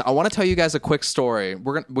anyways, I want to tell you guys a quick story.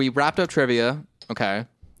 We wrapped up trivia. Okay,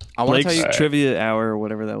 I want to tell you trivia hour or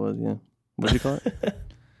whatever that was. Yeah, what do you call it?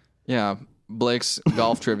 Yeah, Blake's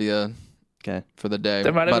golf trivia. Okay, for the day.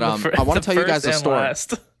 But I want to tell you guys a story.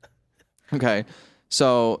 Last. Okay.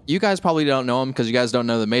 So you guys probably don't know him because you guys don't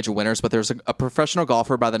know the major winners, but there's a professional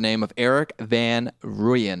golfer by the name of Erik van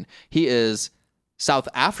Rooyen. He is South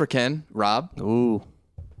African, Rob. Ooh.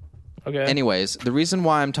 Okay. Anyways, the reason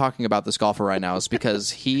why I'm talking about this golfer right now is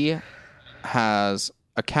because he has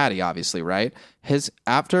a caddy, obviously, right?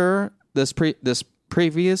 After this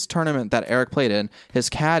previous tournament that Erik played in, his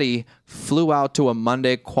caddy flew out to a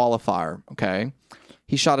Monday qualifier, okay?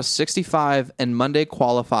 He shot a 65 and Monday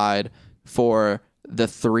qualified for the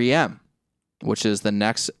 3M, which is the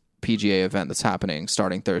next PGA event that's happening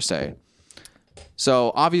starting Thursday.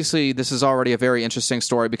 So obviously this is already a very interesting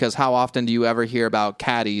story because how often do you ever hear about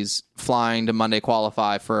caddies flying to Monday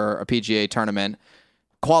qualify for a PGA tournament,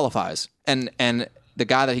 qualifies, and the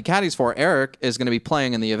guy that he caddies for, Erik, is going to be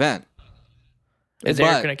playing in the event. Is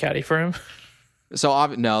Erik going to caddy for him? So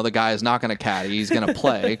no, the guy is not going to caddy. He's going to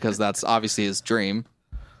play because that's obviously his dream.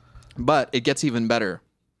 But it gets even better.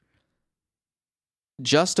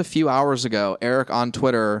 Just a few hours ago, Erik on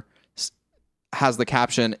Twitter has the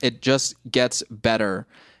caption, "It just gets better."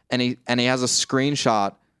 And he has a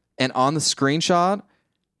screenshot. And on the screenshot,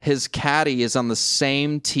 his caddy is on the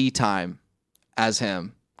same tee time as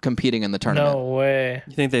him competing in the tournament. No way.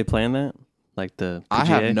 You think they planned that? Like the PGA? I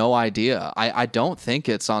have no idea. I don't think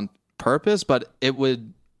it's on purpose, but it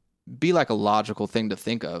would be like a logical thing to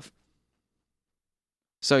think of.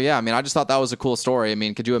 So, yeah, I mean, I just thought that was a cool story. I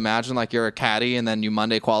mean, could you imagine, like, you're a caddy and then you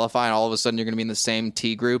Monday qualify and all of a sudden you're going to be in the same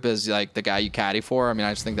tee group as, like, the guy you caddy for? I mean,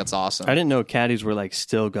 I just think that's awesome. I didn't know caddies were, like,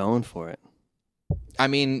 still going for it. I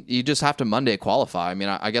mean, you just have to Monday qualify. I mean,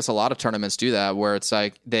 I guess a lot of tournaments do that where it's,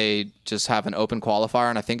 like, they just have an open qualifier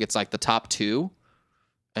and I think it's, like, the top 2.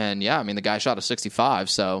 And, yeah, I mean, the guy shot a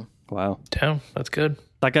 65, so. Wow. Damn, that's good.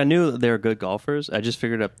 Like, I knew they were good golfers. I just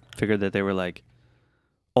figured that they were, like,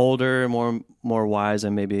 older, more wise,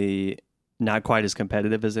 and maybe not quite as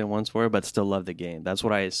competitive as they once were, but still love the game. That's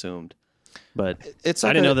what I assumed. But I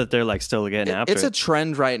didn't know that they're like still getting after it. It's a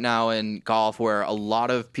trend right now in golf where a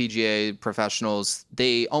lot of PGA professionals,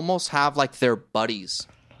 they almost have like their buddies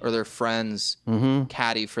or their friends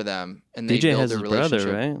caddy for them, and they DJ build has a his relationship.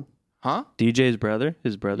 brother, right? Huh? DJ's brother,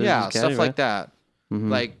 his brother. Yeah, his caddy, stuff like that.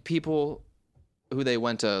 Like people who they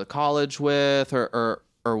went to college with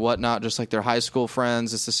or whatnot, just like their high school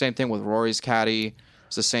friends. It's the same thing with Rory's caddy.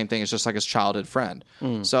 It's the same thing. It's just like his childhood friend.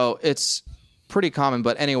 So it's pretty common.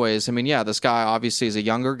 But anyways, I mean, yeah, this guy obviously is a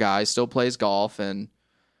younger guy, still plays golf, and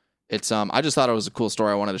it's I just thought it was a cool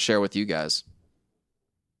story I wanted to share with you guys.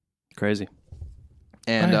 Crazy.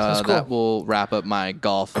 And cool. That will wrap up my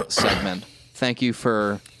golf segment. Thank you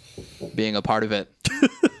for being a part of it.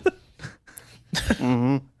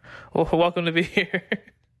 Well, welcome to be here.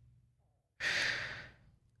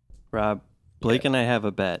 Rob, Blake and I have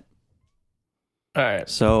a bet. All right.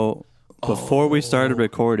 So before we started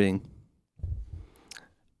recording,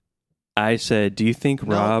 I said, "Do you think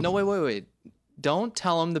Rob?" No, wait. Don't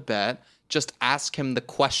tell him the bet. Just ask him the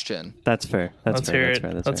question. That's fair. Let's hear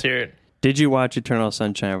it. Did you watch Eternal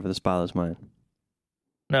Sunshine of the Spotless Mind?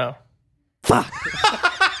 No. Fuck.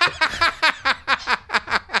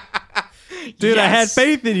 Dude, yes. I had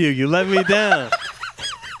faith in you. You let me down.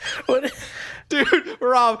 What? Dude,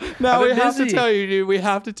 Rob, now we have to tell you, dude. We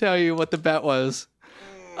have to tell you what the bet was.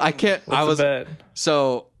 I can't. What's the bet?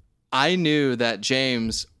 So I knew that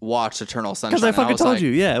James watched Eternal Sunshine. Because I fucking told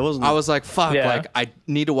you. Yeah, it wasn't. I was like, fuck, like, I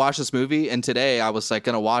need to watch this movie. And today I was like,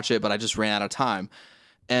 going to watch it, but I just ran out of time.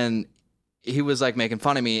 And he was like making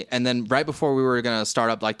fun of me. And then right before we were going to start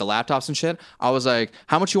up like the laptops and shit, I was like,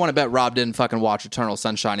 how much you want to bet Rob didn't fucking watch Eternal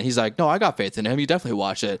Sunshine? And he's like, no, I got faith in him. You definitely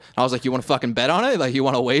watch it. And I was like, you want to fucking bet on it? Like, you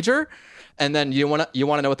want to wager? And then you want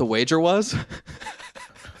to know what the wager was?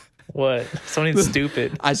 What? Something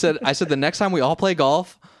stupid. I said the next time we all play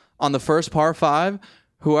golf on the first par 5,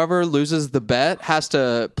 whoever loses the bet has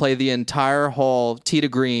to play the entire hole tee to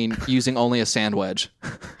green using only a sand wedge.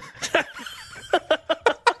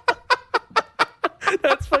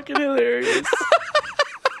 fucking hilarious.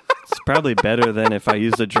 It's probably better than if I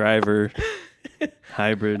used a driver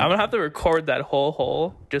hybrid. I'm gonna have to record that whole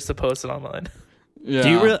hole just to post it online. Yeah. Do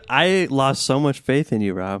you really? I lost so much faith in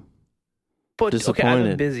you, Rob. But okay, I've Disappointed.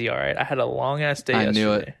 been busy. All right, I had a long ass day. I yesterday.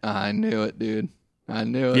 knew it. I knew it, dude. I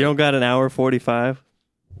knew it. You don't got an hour 45?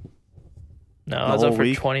 No, I was up whole for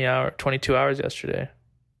week? 22 hours yesterday.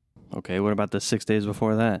 Okay, what about the 6 days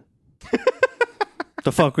before that?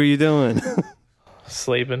 The fuck were you doing?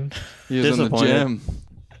 Sleeping. He was in the Disappointed. gym.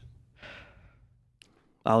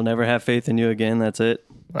 I'll never have faith in you again. That's it.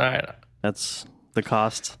 All right, That's the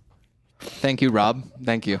cost. Thank you, Rob.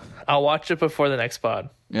 Thank you. I'll watch it before the next pod.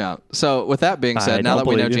 Yeah. So with that being said, I now don't that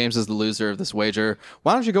we know believe you. James is the loser of this wager,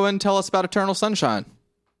 why don't you go ahead and tell us about Eternal Sunshine?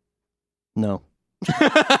 No. Who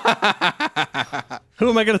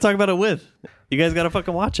am I going to talk about it with? You guys got to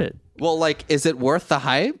fucking watch it. Well, like, is it worth the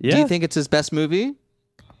hype? Do Yeah. you think it's his best movie?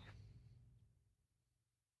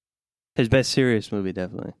 His best serious movie,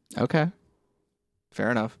 definitely. Okay.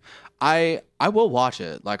 Fair enough. I will watch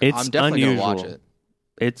it. Like, It's I'm definitely going to watch unusual. it.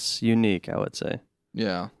 It's unique, I would say.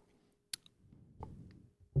 Yeah.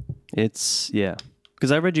 Yeah.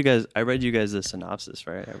 Because I read you guys the synopsis,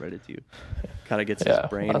 right? I read it to you. Kind of gets his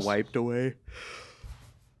brain wiped away.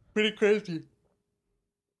 Pretty crazy.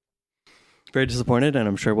 Very disappointed, and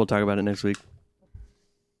I'm sure we'll talk about it next week.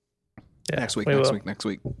 Yeah, Next week. we will. Next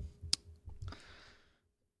week.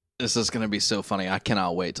 This is going to be so funny. I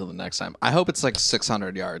cannot wait till the next time. I hope it's like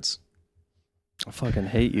 600 yards. I fucking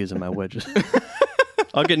hate using my wedges.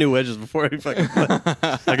 I'll get new wedges before I fucking play.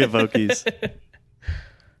 I'll get Vokies.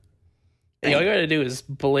 Hey, all you gotta do is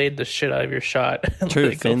blade the shit out of your shot. and let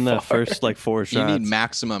Truth, it go in the far. first like 4 You shots. need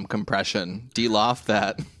maximum compression. De-loft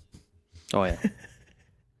that. Oh, yeah.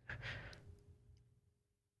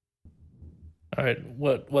 All right,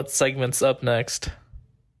 what segment's up next?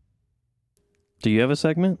 Do you have a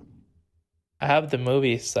segment? I have the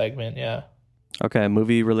movie segment. Yeah, Okay,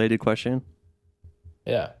 movie-related question?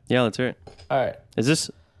 yeah. Yeah, let's hear it. All right. Is this...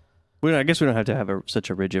 I guess we don't have to have such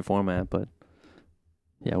a rigid format, but...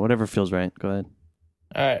 Yeah, whatever feels right. Go ahead.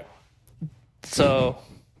 All right. So,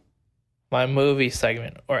 my movie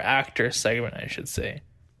segment, or actor segment, I should say.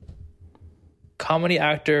 Comedy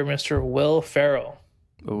actor Mr. Will Ferrell.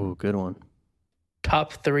 Ooh, good one.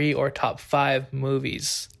 Top 3 or top 5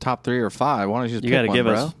 movies. Top 3 or 5? Why don't you just You pick got to one, give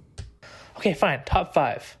bro? us... Okay, fine. Top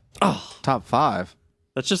 5. Oh, Top 5.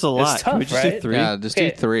 that's just a lot. tough, Can we just do right? 3? Yeah, just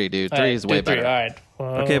Okay. do 3, dude. All 3 right, is way do 3. better. All right.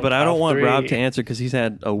 Well, Okay, but I don't top want 3. Rob to answer because he's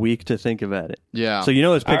had a week to think about it. Yeah. So you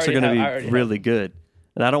know his picks are I going already to be have- really good.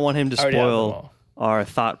 And I don't want him to I already have them spoil all. our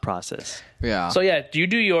thought process. Yeah. So yeah, do you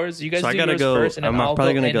do yours? You guys So I do got to yours go... first, and then I'm I'll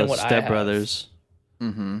probably go going to into go what I Step have. Brothers.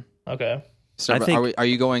 mm-hmm. Okay. So I think- are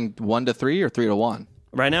you going 1 to 3 or 3 to 1?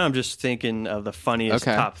 Right now, I'm just thinking of the funniest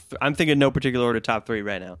Okay. top... I'm thinking no particular order top 3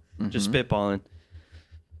 right now. Just spitballing.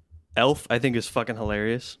 Elf, I think, is fucking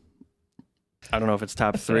hilarious. I don't know if it's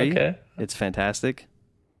top 3. Okay. It's fantastic.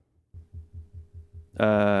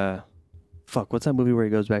 Fuck, what's that movie where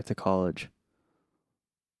he goes back to college?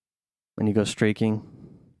 And he goes streaking.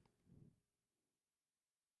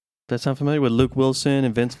 That sound familiar? With Luke Wilson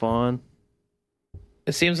and Vince Vaughn?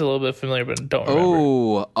 It seems a little bit familiar, but don't remember.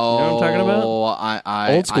 Oh, what I'm talking about?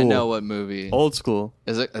 I Old School. I know what movie. Old school.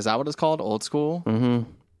 Is that what it's called? Old School? Mm-hmm. You know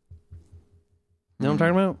what I'm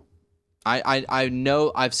talking about? I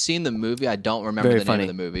know I've seen the movie. I don't remember Very the funny. name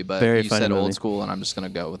of the movie, but Very you funny said movie. Old School, and I'm just gonna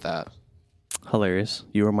go with that. Hilarious.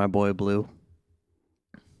 You were my boy, Blue.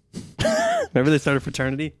 Remember they started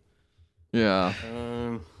fraternity? Yeah.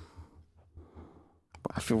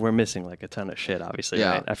 I feel we're missing like a ton of shit, obviously.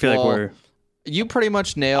 Yeah. Right? I feel Well, like we're... You pretty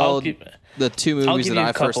much I'll nailed give, the 2 I'll movies give that you a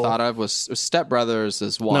I first couple. thought of was Step Brothers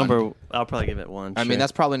is 1. I'll probably give it 1. I mean,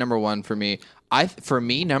 that's probably number 1 for me. For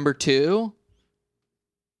me, number 2,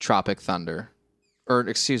 Tropic Thunder. Or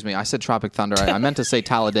excuse me, I said Tropic Thunder. I meant to say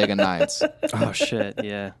Talladega Nights. Oh, shit.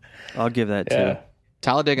 Yeah. I'll give that yeah. too.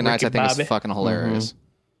 Talladega Nights, I Ricky think, Bobby. is fucking hilarious.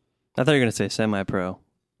 I thought you were going to say Semi-Pro.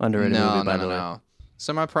 Underrated movie, by the way. No.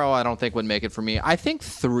 Semi-Pro, I don't think would make it for me. I think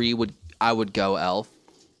 3 I would go Elf.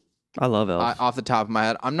 I love Elf. Off the top of my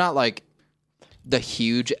head, I'm not like the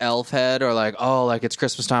huge Elf head or like, oh, like it's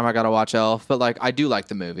Christmas time, I gotta watch Elf. But like, I do like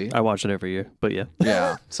the movie. I watch it every year, but yeah.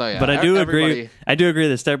 Yeah. So yeah. But I do everybody- agree. I do agree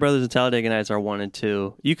that Step Brothers and Talladega Nights are 1 and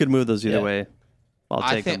 2. You could move those either Yeah. way. I'll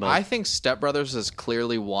take them both. I think Step Brothers is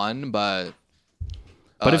clearly 1, but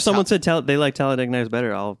But if someone said they like Talladega Nights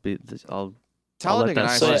better, I'll let Talladega that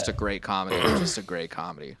Nights is slide. just a great comedy. It's just a great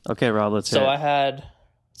comedy. Okay, Rob, let's hear So it.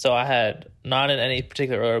 I had not in any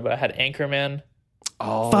particular order, but I had Anchorman.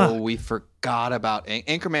 Oh, Fuck. we forgot about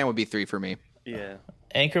Anchorman would be 3 for me. Yeah.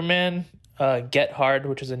 Get Hard,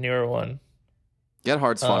 which is a newer one. Get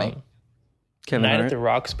Hard's funny. Kevin Night Hart. at the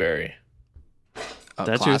Roxbury.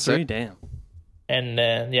 That's Classic. your 3? Damn. And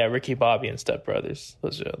then, Ricky Bobby and Step Brothers.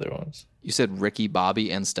 Those are the other ones. You said Ricky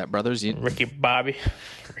Bobby and Step Brothers. Ricky Bobby.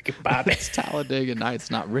 Ricky Bobby. It's Talladega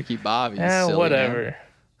Nights, not Ricky Bobby. You silly whatever. man.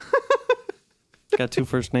 Got 2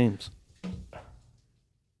 first names.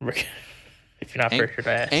 Ricky. If you're not for sure to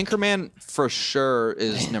ask. Anchorman for sure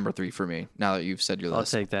is number 3 for me. Now that you've said your I'll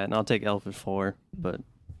list, take that, and I'll take Elf at 4. But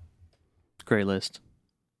great list.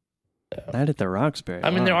 Night at the Roxbury. I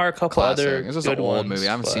mean, there are a couple classic. other It's just good an old ones, movie.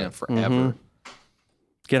 I haven't seen it but- forever. Mhm.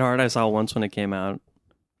 Get Hard. I saw once when it came out.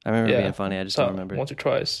 I remember Yeah. being funny. I just Saw don't it remember. once or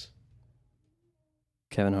twice.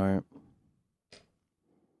 Kevin Hart.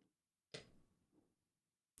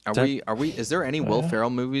 Are we? Is there any Will Ferrell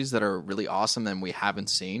movies that are really awesome and we haven't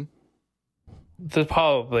seen?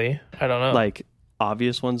 Probably. I don't know. Like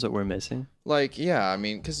obvious ones that we're missing. Like, yeah, I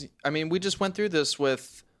mean, because we just went through this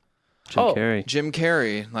with Jim Oh. Carrey. Jim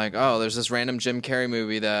Carrey. Like, oh, there's this random Jim Carrey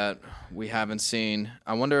movie that we haven't seen.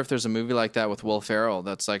 I wonder if there's a movie like that with Will Ferrell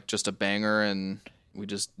that's like just a banger and we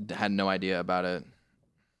just had no idea about it.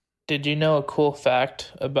 Did you know a cool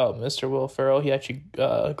fact about Mr. Will Ferrell? He actually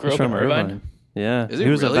grew He's up from in Irvine. Yeah. Is he he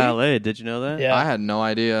was really? a valet. Did you know that? Yeah. I had no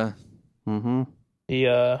idea. Mm-hmm.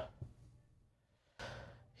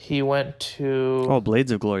 He went to Oh,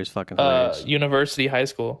 Blades of Glory is fucking hilarious. University High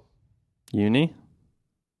School. Uni?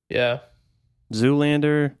 Yeah.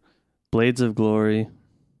 Zoolander, Blades of Glory.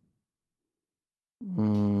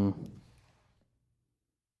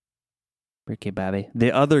 Ricky Bobby.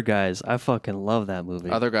 The Other Guys. I fucking love that movie.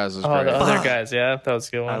 Other Guys is Oh, great. the other Fuck. guys. Yeah, that was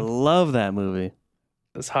a good I one. love that movie.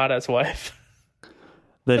 His hot ass wife.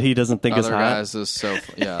 That he doesn't think is Other hot. Guys is so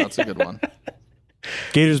yeah, that's a good one.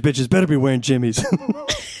 Gators bitches better be wearing jimmies.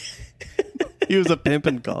 He was a pimp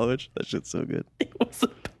in college. That shit's so good.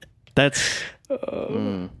 That's.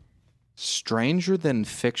 Stranger Than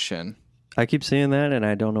Fiction. I keep seeing that, and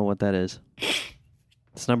I don't know what that is.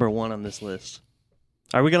 It's number 1 on this list.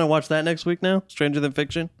 Are we gonna watch that next week now? Stranger Than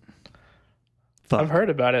Fiction. Fuck. I've heard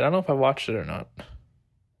about it. I don't know if I watched it or not.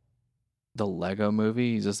 The Lego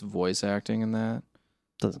Movie. He's just voice acting in that.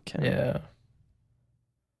 Doesn't count. Yeah.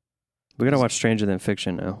 We're gonna watch Stranger Than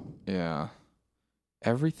Fiction now. Yeah.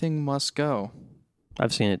 Everything Must Go.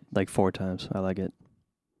 I've seen it like 4 times. I like it.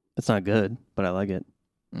 It's not good, but I like it.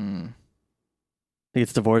 He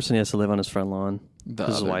gets divorced and he has to live on his front lawn. The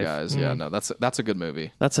His Other wife. Guys. Yeah, no, that's a good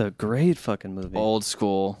movie. That's a great fucking movie. Old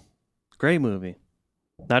school. Great movie.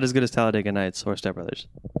 Not as good as Talladega Nights or Step Brothers.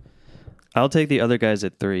 I'll take The Other Guys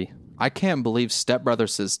at 3. I can't believe Step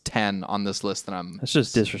Brothers is 10 on this list and I'm That's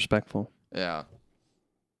just disrespectful. yeah.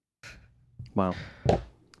 Wow.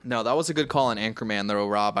 No, that was a good call on Anchorman though,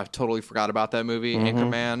 Rob. I totally forgot about that movie.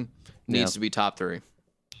 Anchorman needs to be top 3.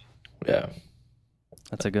 Yeah.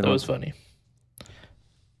 That's a good That one. was funny.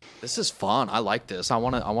 This is fun. I like this. I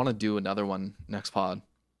wanna do another one next pod.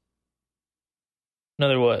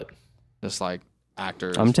 Another what? Just like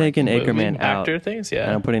actors. I'm taking Movie Anchorman out. actor things? And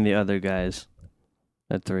Yeah. I'm putting The Other Guys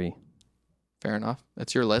at 3. Fair enough.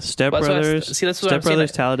 That's your list. Step That's what I- Brothers. see, that's what Step I'm saying.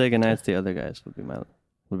 Brothers, Talladega Nights, The Other Guys would be my.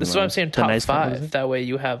 This is what I'm saying. The Top nice one, is 5. it? That way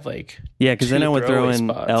you have like. Yeah, because then 2 I would throw throwaway in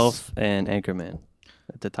spots. Elf and Anchorman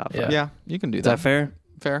at the top 5. Yeah. Yeah, you can do Is that fair?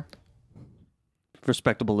 Fair.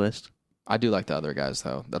 Respectable list. I do like The Other Guys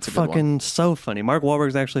though. That's a good Fucking one. so funny. Mark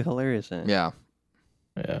Wahlberg's actually hilarious in it. Yeah.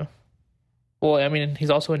 Yeah. Well, I mean,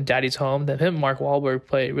 he's also in Daddy's Home. That him and Mark Wahlberg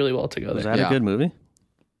play really well together. Was that Yeah. a good movie?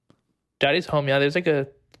 Daddy's Home, yeah. There's like a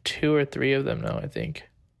 2 or 3 of them now, I think.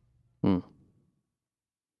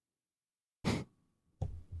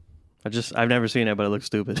 I've never seen it, but it looks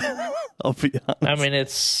stupid. I'll be honest. I mean,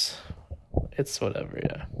 it's whatever,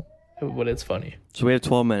 yeah. But it's funny. So we have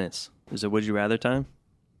 12 minutes. Is it Would You Rather time?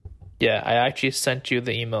 Yeah, I actually sent you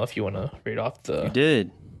the email if you want to read off the. You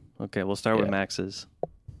did. Okay, we'll start with Yeah. Max's.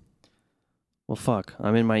 Well, fuck.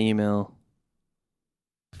 I'm in my email.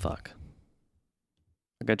 Fuck.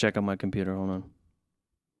 I gotta check on my computer. Hold on.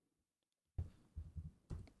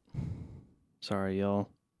 Sorry, y'all.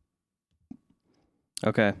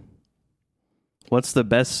 Okay. What's the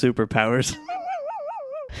best superpowers?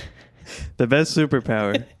 The best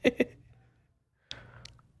superpower.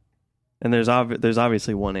 And there's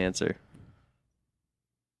obviously one answer.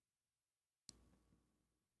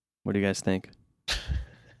 What do you guys think?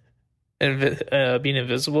 Being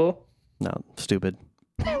invisible. No, stupid.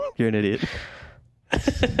 You're an idiot.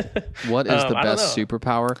 What is the I don't best know.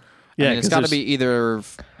 superpower? Yeah, I mean, it's 'cause got to there's- be either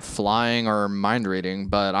flying or mind reading,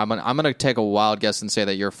 but I'm gonna take a wild guess and say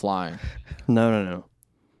that you're flying. No.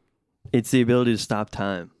 It's the ability to stop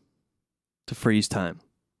time. To freeze time.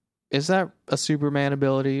 Is that a Superman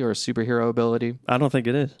ability or a superhero ability? I don't think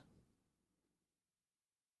it is.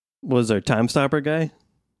 Was there Time Stopper guy?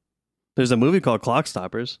 There's a movie called Clock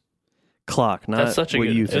Stoppers. Clock, not That's such a what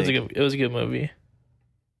good. you It was a think. good. It was a good movie.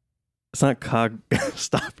 It's not Cog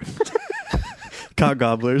Stoppers. Cog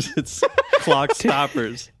Gobblers. It's Clock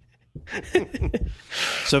Stoppers.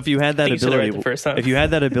 So if you had that think you said it right ability, the first time. if you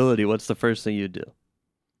had that ability, what's the first thing you'd do?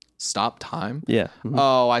 Stop time. Yeah. Mhm.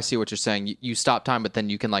 Oh, I see what you're saying. You stop time, but then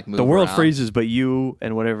you can like move. The world around. freezes, but you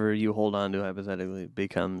and whatever you hold on to hypothetically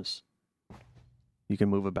becomes. You can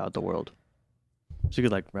move about the world. So you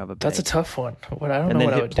could like rob a bank. That's a tough one. What I don't and know then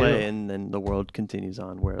what I hit would play, do. and then the world continues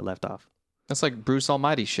on where it left off. That's like Bruce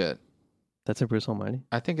Almighty shit. That's a Bruce Almighty.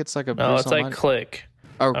 I think it's like a No, Bruce it's Almighty. like Click.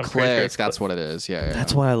 Oh, I'm pretty sure Click. it's That's Click. what it is. Yeah.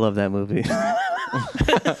 That's why I love that movie.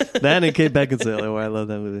 That and Kate Beckinsale are why I love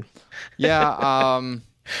that movie. Yeah.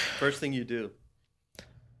 First thing you do.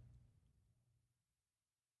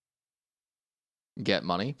 Get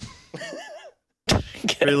money.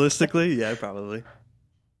 Realistically, yeah, probably.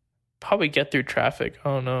 Probably get through traffic. I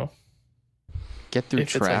don't know. Get through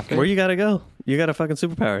If it's like traffic. Where you gotta go? You got a fucking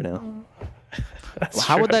superpower now. That's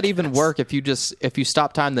How true, would that I even guess. work if you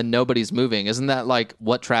stop time then nobody's moving? Isn't that like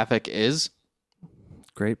what traffic is?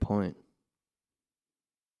 Great point.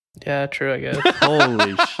 Yeah, true. I guess.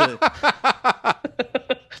 Holy shit.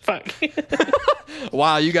 Fuck.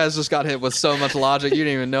 Wow, you guys just got hit with so much logic you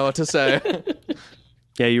didn't even know what to say.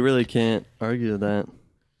 Yeah, you really can't argue that.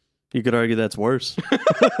 You could argue that's worse.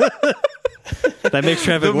 That makes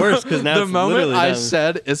traffic worse because now the it's moment literally I down.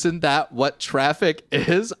 said, "Isn't that what traffic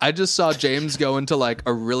is?" I just saw James go into like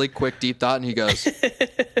a really quick deep thought, and he goes,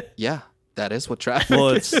 "Yeah, that is what traffic Well,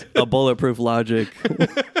 is." it's a bulletproof logic.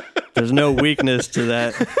 There's no weakness to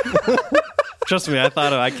that. Trust me,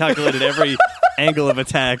 I calculated every angle of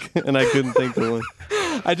attack, and I couldn't think of one.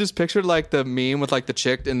 I just pictured like the meme with like the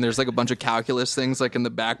chick, and there's like a bunch of calculus things like in the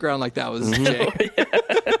background, like that was Jake.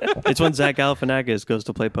 It's when Zach Galifianakis goes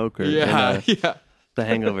to play poker. Yeah, in, yeah. The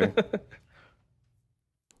Hangover.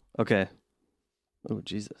 Okay. Oh,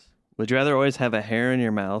 Jesus. Would you rather always have a hair in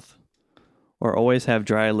your mouth or always have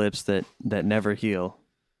dry lips that never heal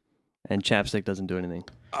and chapstick doesn't do anything?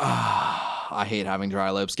 I hate having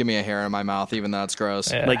dry lips. Give me a hair in my mouth, even though it's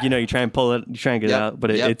gross. Yeah. Like, you try and pull it, you try and get it Yep, out,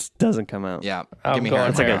 but yep. it doesn't come out. Yeah. I'm Give me hair.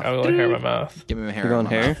 going in my hair. mouth. I'm going hair in my mouth. Give me a hair. You're in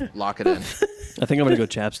going my hair? mouth. Lock it in. I think I'm going to go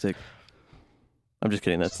chapstick. I'm just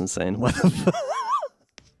kidding. That's insane. What the fuck?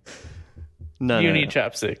 No, You no, need no.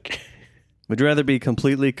 chapstick. Would you rather be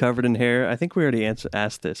completely covered in hair? I think we already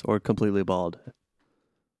asked this, or completely bald,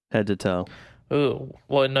 head to toe. Ooh.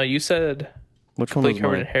 Well, no, you said Which one completely was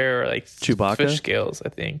covered mine? in hair or like Chewbacca? fish scales, I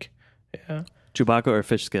think. Yeah. Chewbacca or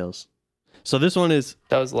fish scales? So this one is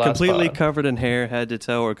That was the last completely pod. covered in hair, head to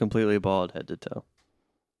toe, or completely bald, head to toe.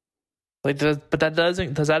 Like, does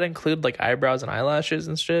that include like eyebrows and eyelashes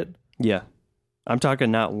and shit? Yeah. I'm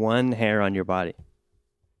talking not one hair on your body.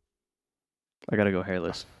 I gotta go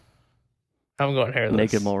hairless. I'm going hairless.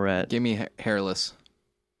 Naked mole rat. Give me hairless.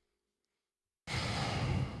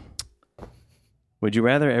 Would you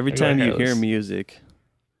rather every I'm going time you hear hairless. music,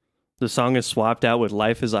 the song is swapped out with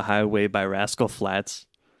Life is a Highway by Rascal Flatts?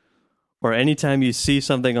 Or anytime you see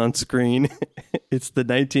something on screen, it's the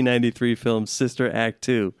 1993 film Sister Act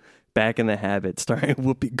 2, Back in the Habit, starring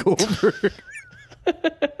Whoopi Goldberg.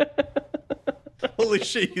 Holy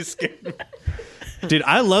shit, you scared me. Dude,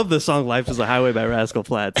 I love the song Life is a Highway by Rascal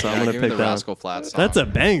Flatts, so I'm Yeah, going give to me pick the that. Rascal Flatts song. That's a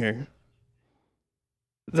banger.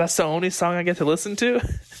 That's the only song I get to listen to?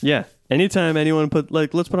 Yeah. Anytime anyone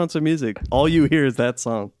let's put on some music, all you hear is that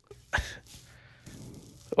song.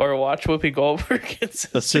 Or watch Whoopi Goldberg?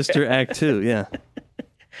 The Sister Act 2, yeah.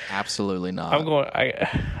 Absolutely not. I'm going.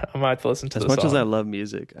 I might have to listen to As the much song. as I love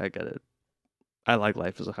music, I get it. I like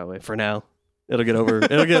Life is a Highway for now. It'll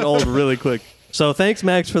get old really quick. So thanks,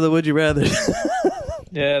 Max, for the Would You Rather.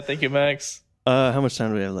 Yeah, thank you, Max. How much time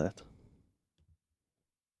do we have left?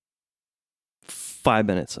 5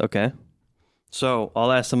 minutes. Okay. So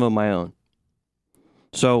I'll ask some of my own.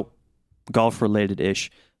 So golf related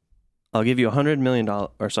ish. I'll give you $100 million.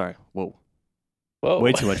 Or sorry. Whoa. Whoa.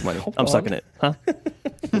 Way too much money. Hold I'm on. sucking it. Huh?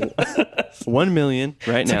 1 million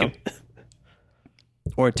right now.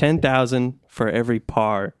 Or 10,000 for every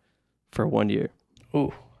par for 1 year.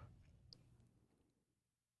 Ooh.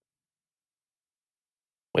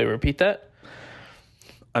 Wait, repeat that?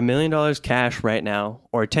 $1 million cash right now,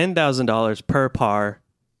 or $10,000 per par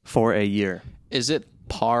for a year. Is it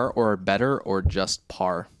par or better or just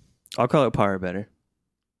par? I'll call it par or better.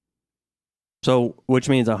 So, which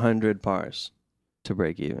means 100 pars to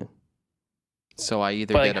break even. So I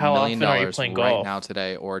either But, like, get how $1 million often are you playing right golf? now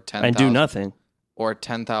today, or And do nothing. or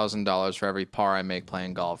 $10,000 for every par I make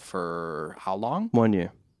playing golf for how long? 1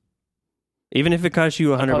 year. Even if it costs you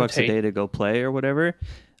 $100 probably bucks a day to go play or whatever,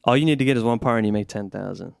 All you need to get is one par, and you make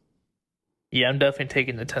 10,000. Yeah, I'm definitely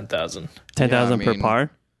taking the 10,000. 10,000 per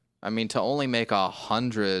par. I mean, to only make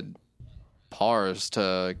 100 pars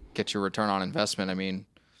to get your return on investment. I mean,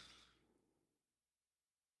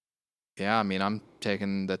 yeah. I mean, I'm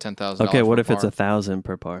taking the $10,000. Okay, what if it's 1,000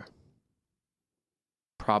 per par?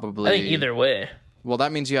 Probably. I think either way. Well,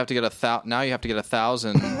 that means you have to get now you have to get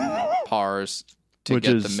 1,000 pars to Which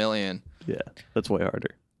get is- the million. Yeah, that's way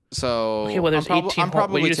harder. So Okay, well, there's 18 I'm holes.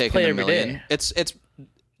 probably Well, you just taking play the every million. day. It's In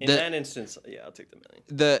The- that instance, yeah, I'll take the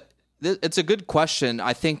million. it's a good question.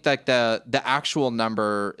 I think that the actual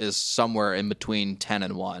number is somewhere in between 10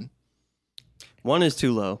 and 1. 1 is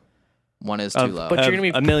too low. 1 is too low. But you're gonna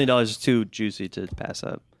be- $1 million is too juicy to pass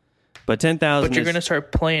up. But 10,000. But you're gonna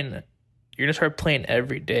start playing. You're gonna start playing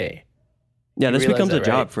every day. Yeah, You this realize becomes a that,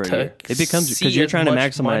 job right? for a To year. It becomes see because you're as trying to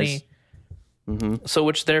much maximize. money. Mhm. So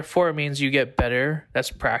which therefore means you get better.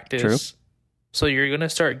 That's practice. True. So you're gonna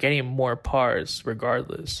start getting more pars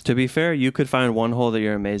regardless. To be fair, you could find one hole that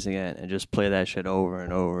you're amazing at and just play that shit over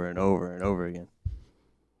and over and over and over again.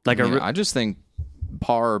 Like I just think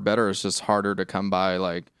par or better is just harder to come by.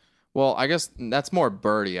 Like, well, I guess that's more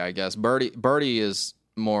birdie. I guess birdie is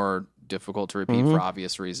more difficult to repeat for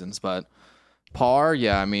obvious reasons, but par,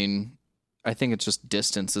 yeah. I mean, I think it's just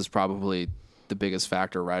distance is probably the biggest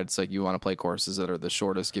factor, right? It's like you want to play courses that are the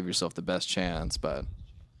shortest, give yourself the best chance, but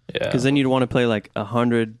Yeah. because then you'd want to play like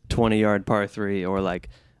 120-yard par 3 or like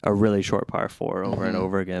a really short par 4 over and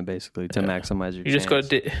over again, basically to maximize your. You just go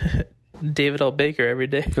to David L. Baker every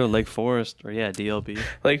day. go to Lake Forest or DLB.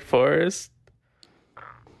 Lake Forest.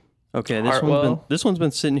 Okay, Hartwell. this one's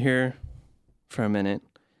been sitting here for a minute.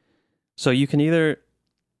 So you can either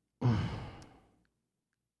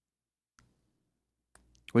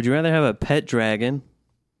would you rather have a pet dragon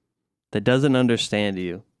that doesn't understand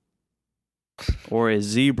you or a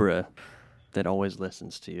zebra that always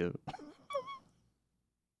listens to you?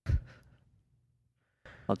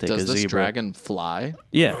 I'll take does a this zebra. dragon fly?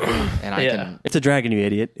 Yeah. And I Yeah. can. It's a dragon, you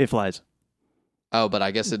idiot. It flies. Oh, but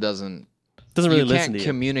I guess it doesn't. Doesn't really You listen can't to you.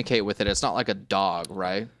 communicate with it. It's not like a dog,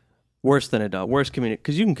 right? Worse than a dog. Worse communicate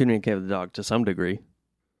because you can communicate with a dog to some degree.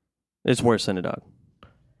 It's worse than a dog.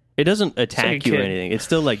 It doesn't attack like a you or kid. anything. It's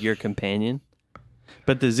still like your companion.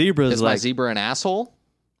 But the zebra is Is my like zebra an asshole?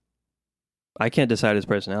 I can't decide his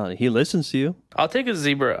personality. He listens to you. I'll take a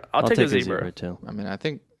zebra. I'll take a zebra. too. I mean, I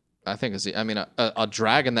think a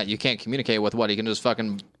dragon that you can't communicate with. What, he can just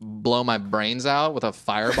fucking blow my brains out with a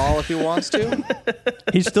fireball if he wants to?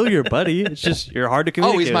 He's still your buddy. It's just you're hard to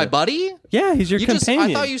communicate. Oh, he's my with. buddy? Yeah, he's your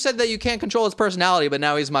companion. I thought you said that you can't control his personality, but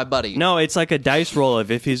now he's my buddy. No, it's like a dice roll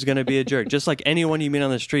of if he's going to be a jerk. Just like anyone you meet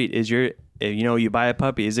on the street is you buy a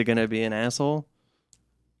puppy, is it going to be an asshole?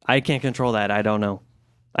 I can't control that. I don't know.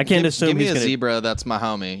 I can't assume Give me he's a going to. zebra. That's my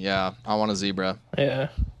homie. Yeah, I want a zebra. Yeah.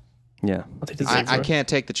 Yeah. I'll take the zebra. I can't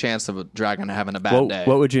take the chance of a dragon having a bad day.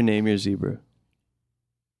 What would you name your zebra?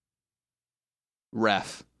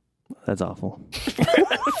 Ref. That's awful.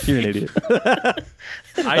 You're an idiot.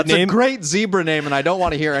 That's a great zebra name, and I don't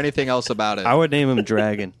want to hear anything else about it. I would name him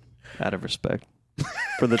Dragon, out of respect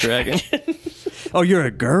for the dragon. Oh, you're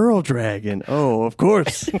a girl dragon. Oh, of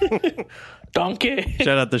course. Donkey.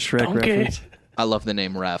 Shout out the Shrek Donkey. reference. I love the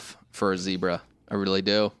name Ref for a zebra. I really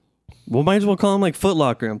do. Well, might as well call him like Foot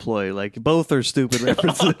Locker employee. Like both are stupid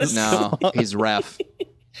references. No, he's Ref.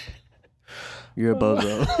 You're a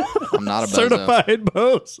bozo. I'm not a bozo. Certified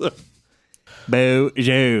bozo.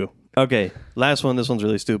 Bozo. Okay, last one. This one's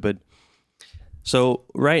really stupid. So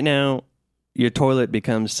right now, your toilet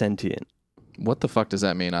becomes sentient. What the fuck does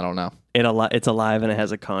that mean? I don't know. It's alive and it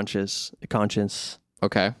has a conscience.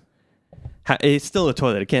 Okay. It's still a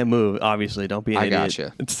toilet. It can't move. Obviously, don't be an I idiot.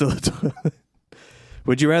 gotcha. It's still a toilet.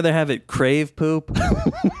 Would you rather have it crave poop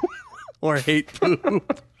or hate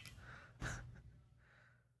poop?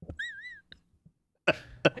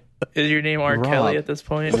 Is your name R. Rob. Kelly at this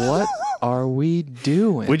point? What are we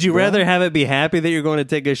doing? Would you bro? rather have it be happy that you're going to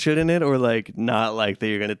take a shit in it or like not like that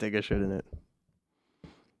you're going to take a shit in it?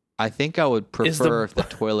 I think I would Is prefer if the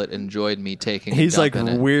toilet enjoyed me taking He's a like dump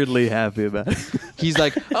in it. weirdly happy about it. He's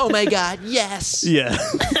like, oh my God, yes. Yeah.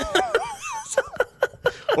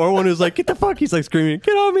 Or one who's like, get the fuck. He's like screaming,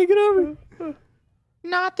 get off me, get off me.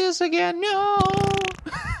 Not this again, no.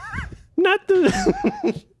 Not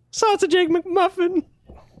the sausage egg McMuffin.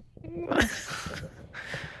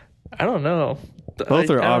 I don't know. Both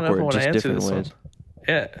are I don't know if I awkward, wanna just answer different this one. ways.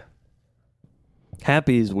 Yeah.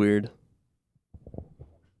 Happy is weird.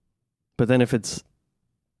 But then if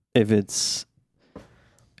it's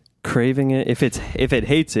craving it, if it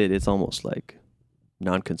hates it, it's almost like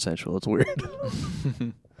non-consensual. It's weird.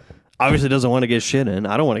 Obviously doesn't want to get shit in.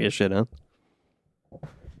 I don't want to get shit in.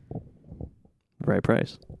 Right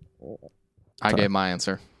price. I gave my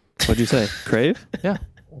answer. What'd you say? Crave? Yeah.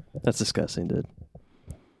 That's disgusting, dude.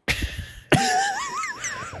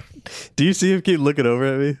 Do you see him keep looking over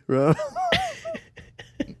at me, bro?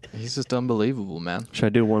 He's just unbelievable, man. Should I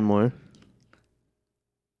do one more?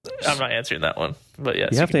 I'm not answering that one, but yes,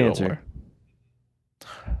 You have to can do answer. one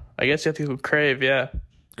more. I guess you have to go Crave, yeah.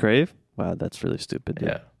 Crave? Wow, that's really stupid, dude.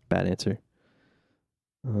 Yeah. Bad answer.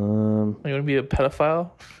 You want to be a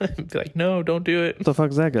pedophile? Be like, no, don't do it. What the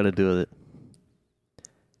fuck's that got to do with it?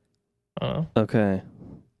 Oh. Okay.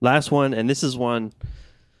 Last one, and this is one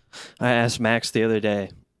I asked Max the other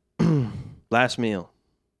day. Last meal.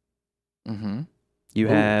 Mm-hmm. You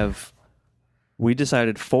have, we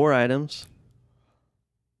decided 4 items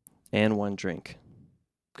and 1 drink.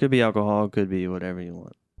 Could be alcohol, could be whatever you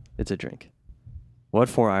want. It's a drink. What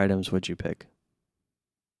 4 items would you pick?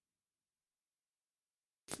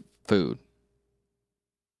 Food.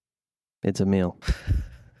 It's a meal.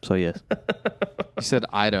 So yes. You said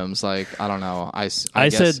items, like, I don't know. I guess,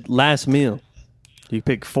 said last meal. You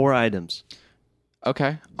pick 4 items.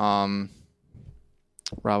 Okay. Rob, I'm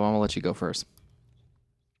gonna let you go first.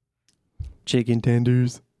 Chicken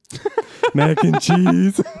tenders. Mac and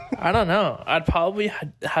cheese. I don't know. I'd probably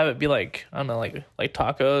have it be like, I don't know, like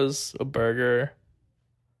tacos, a burger,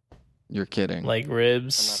 You're kidding. like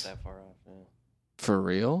ribs. that far off. Yeah. For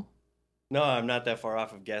real? No, I'm not that far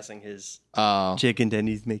off of guessing his Oh. chicken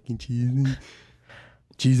tenders, mac and cheese,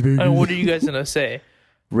 cheeseburgers. I mean, what are you guys gonna say?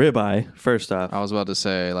 Ribeye, first off. I was about to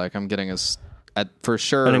say, like, I'm getting for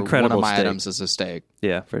sure An one incredible of my steak. items is a steak.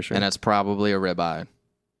 Yeah, for sure. And it's probably a ribeye.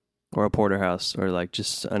 Or a porterhouse, or like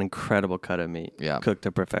just an incredible cut of meat. Yeah. Cooked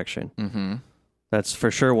to perfection. Mm-hmm. That's for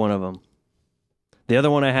sure one of them. The other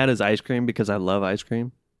one I had is ice cream because I love ice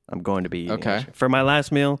cream. I'm going to be eating Okay. ice cream. For my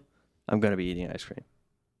last meal, I'm going to be eating ice cream.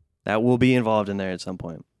 That will be involved in there at some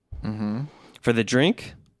point. Mm-hmm. For the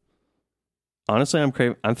drink, honestly, I'm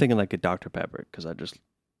thinking like a Dr. Pepper because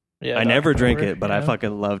Yeah, I never Dr. drink Pepper, it, but I yeah.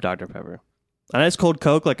 fucking love Dr. Pepper. A nice cold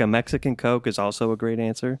Coke, like a Mexican Coke, is also a great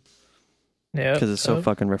answer Yeah, because it's so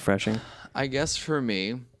fucking refreshing. I guess for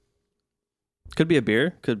me, Could be a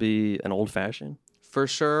beer, could be an old fashioned. for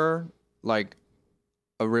sure, like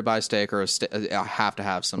a ribeye steak or a steak. I have to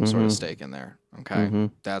have some sort of steak in there. Okay.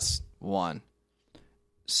 Mhm. That's one.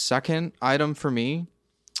 Second item for me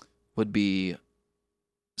would be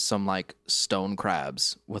some like stone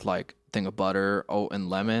crabs with like thing of butter, and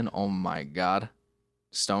lemon. Oh my God.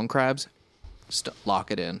 Stone crabs.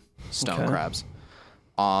 Lock it in. Stone Okay. crabs.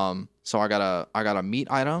 So I got a meat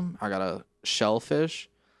item. I got a shellfish.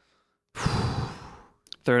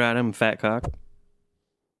 Third item, fat cock.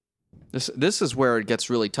 This is where it gets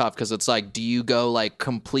really tough because it's like, do you go like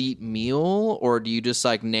complete meal or do you just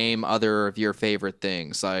like name other of your favorite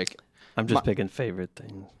things? Like I'm just picking favorite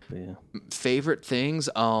things. But yeah. favorite things?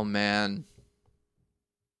 Oh man.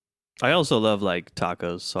 I also love like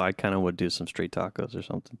tacos, so I kind of would do some street tacos or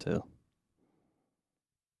something too.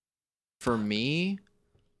 For me,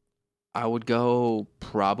 I would go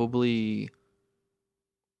probably.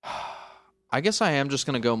 I guess I am just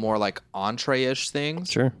gonna go more like entree-ish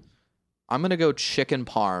things. Sure. I'm gonna go chicken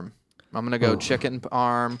parm. I'm gonna go chicken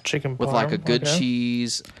parm chicken with like a parm, good okay.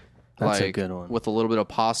 cheese. That's like, a good one. With a little bit of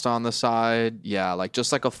pasta on the side. Yeah, like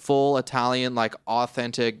just like a full Italian, like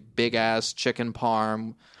authentic, big ass chicken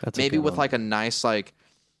parm. That's a Maybe good with one. like a nice like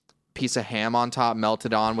piece of ham on top,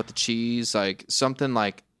 melted on with the cheese, like something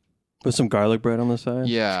like With some garlic bread on the side.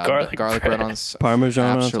 yeah, Garlic bread bread. on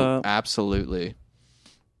Parmesan on top. Absolutely.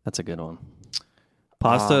 That's a good one.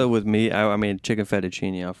 Pasta with meat. I mean, chicken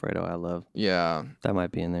fettuccine Alfredo. I love. Yeah, That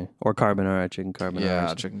might be in there. Or carbonara, chicken carbonara.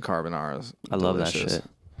 yeah, chicken carbonara. Is I love that delicious. shit.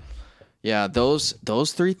 Yeah, those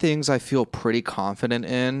 3 things I feel pretty confident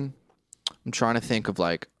in. I'm trying to think of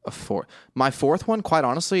like a fourth. My fourth one, quite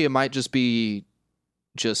honestly, it might just be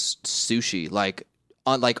just sushi, like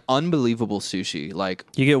unbelievable sushi, like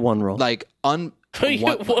You get one roll. You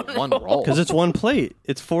get one roll. Because it's one plate.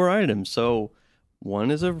 It's 4 items. So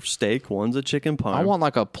one is a steak, one's a chicken parm. I want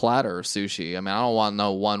like a platter of sushi. I mean, I don't want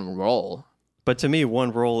no one roll. But to me,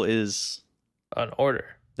 one roll is An order.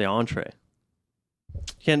 the entree. You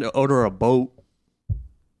can't order a boat.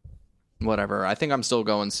 Whatever. I think I'm still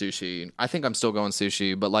going sushi.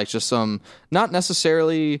 But like just some, not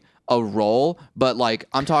necessarily a roll, but like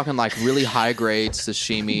I'm talking like really high grade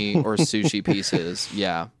sashimi or sushi pieces.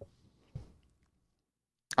 Yeah.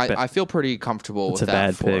 I feel pretty comfortable It's with a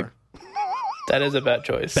that. bad pick. That is a bad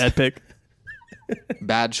choice. Bad pick.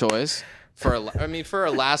 Bad choice. For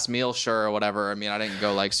a last meal, sure, or whatever. I mean, I didn't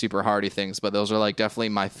go like super hearty things, but those are like definitely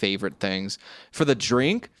my favorite things. For the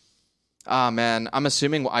drink, Man, I'm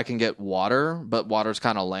assuming I can get water, but water's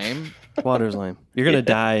kind of lame. Water's lame. You're gonna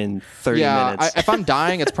die in 30 minutes. If I'm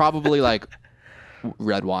dying, it's probably like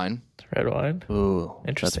red wine. Red wine. Ooh, that's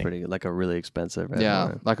Interesting. pretty good. Like a really expensive red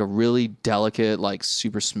wine. Like a really delicate, like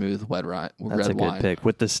super smooth That's red a wine. good pick.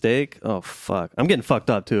 With the steak, oh fuck, I'm getting fucked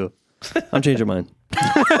up too. I'm changing mine.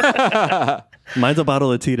 Mine's a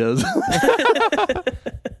bottle of Tito's.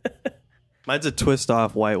 Mine's a twist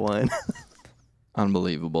off white wine.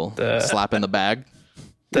 Unbelievable. Slap in the bag.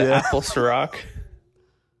 The apple Ciroc.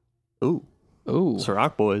 Ooh,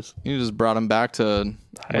 Ciroc boys. You just brought him back to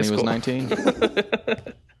when he was 19.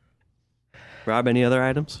 Rob, any other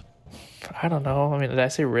items? I don't know. I mean, did I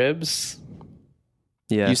say ribs?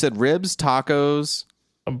 Yeah. You said ribs, tacos,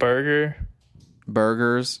 A burger.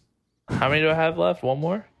 burgers. How many do I have left? One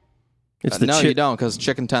more? It's the No, you don't, because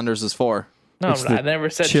chicken tenders is 4. No, It's I the never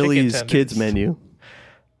said Chili's chicken kids tenders. menu.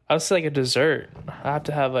 I was like a dessert. I have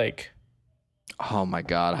to have like Oh my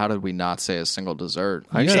God, how did we not say a single dessert?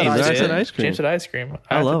 I You got said it. ice I said cream. ice cream. James said ice cream.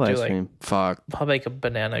 I have to love do, ice like, cream. Fuck. I'll make a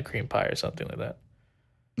banana cream pie or something like that.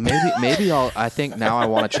 Maybe I think now I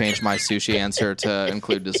want to change my sushi answer to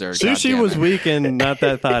include dessert. Sushi God was damn it. weak and not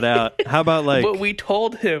that thought out. How about like But we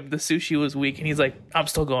told him the sushi was weak, and he's like, "I'm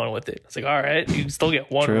still going with it." It's like, all right, you still get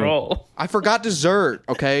one True. roll. I forgot dessert.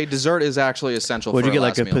 Okay, dessert is actually essential. would for you get a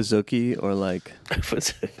like a last meal. Pizookie or like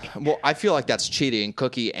Well, I feel like that's cheating.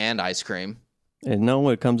 Cookie and ice cream. and no,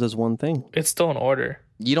 it comes as one thing. It's still an order.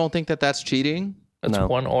 You don't think that that's cheating? It's No.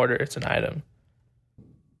 one order. It's an item.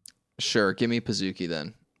 Sure, give me Pizookie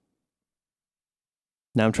then.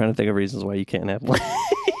 Now I'm trying to think of reasons why you can't have one.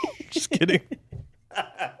 Just kidding.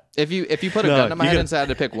 If you put a No, gun to my you head get- and said I had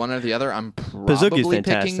to pick one or the other, I'm Pizzookie's probably picking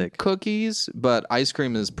fantastic. cookies, but ice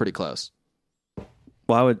cream is pretty close.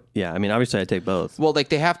 Well, I would, yeah. I mean, obviously, I'd take both. Well, like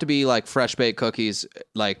they have to be like fresh baked cookies,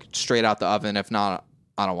 like straight out the oven. If not,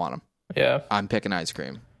 I don't want them. Yeah. I'm picking ice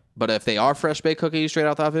cream. But if they are fresh baked cookies straight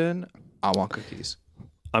out the oven, I want cookies.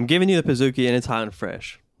 I'm giving you the Pizookie, and it's hot and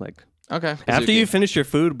fresh. Like Okay. after Pizookie. you finish your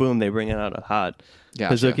food, boom, they bring it out a hot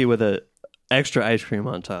Gotcha. Pizookie with a extra ice cream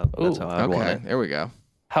on top. That's Ooh, how I want Okay, it. there we go.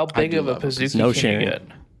 How big do of a love a Pizookie No can sharing. you get?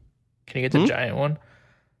 Can you get the giant one?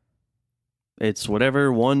 It's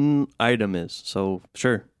whatever one item is. So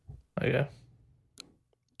sure, Oh yeah.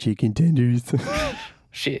 chicken tenders.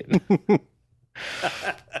 Shit.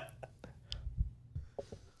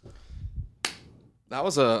 That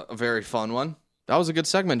was a very fun one. That was a good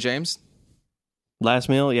segment, James. Last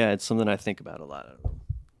meal, yeah, it's something I think about a lot.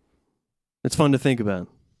 It's fun to think about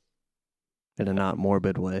in a not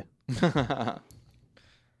morbid way.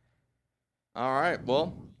 All right.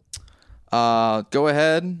 Well, go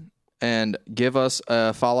ahead and give us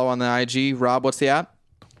a follow on the IG. Rob, what's the app?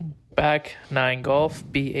 Back 9 golf.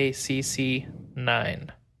 BACC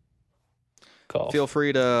 9 golf. Feel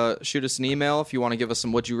free to shoot us an email if you want to give us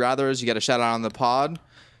some would you rathers. You got a shout out on the pod.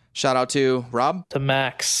 Shout out to Rob. To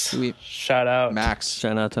Max. We- Shout out. Max.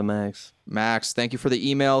 Shout out to Max. Max, thank you for the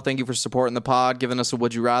email. Thank you for supporting the pod, giving us a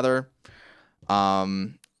would you rather. Go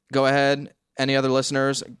ahead. Any other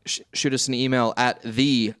listeners, shoot us an email at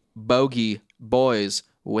thebogeyboys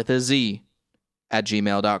with a Z at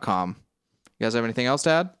gmail.com. You guys have anything else to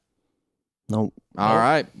add? Nope. All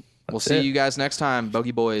right. We'll That's see it. you guys next time.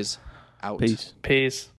 Bogey Boys out. Peace. Peace.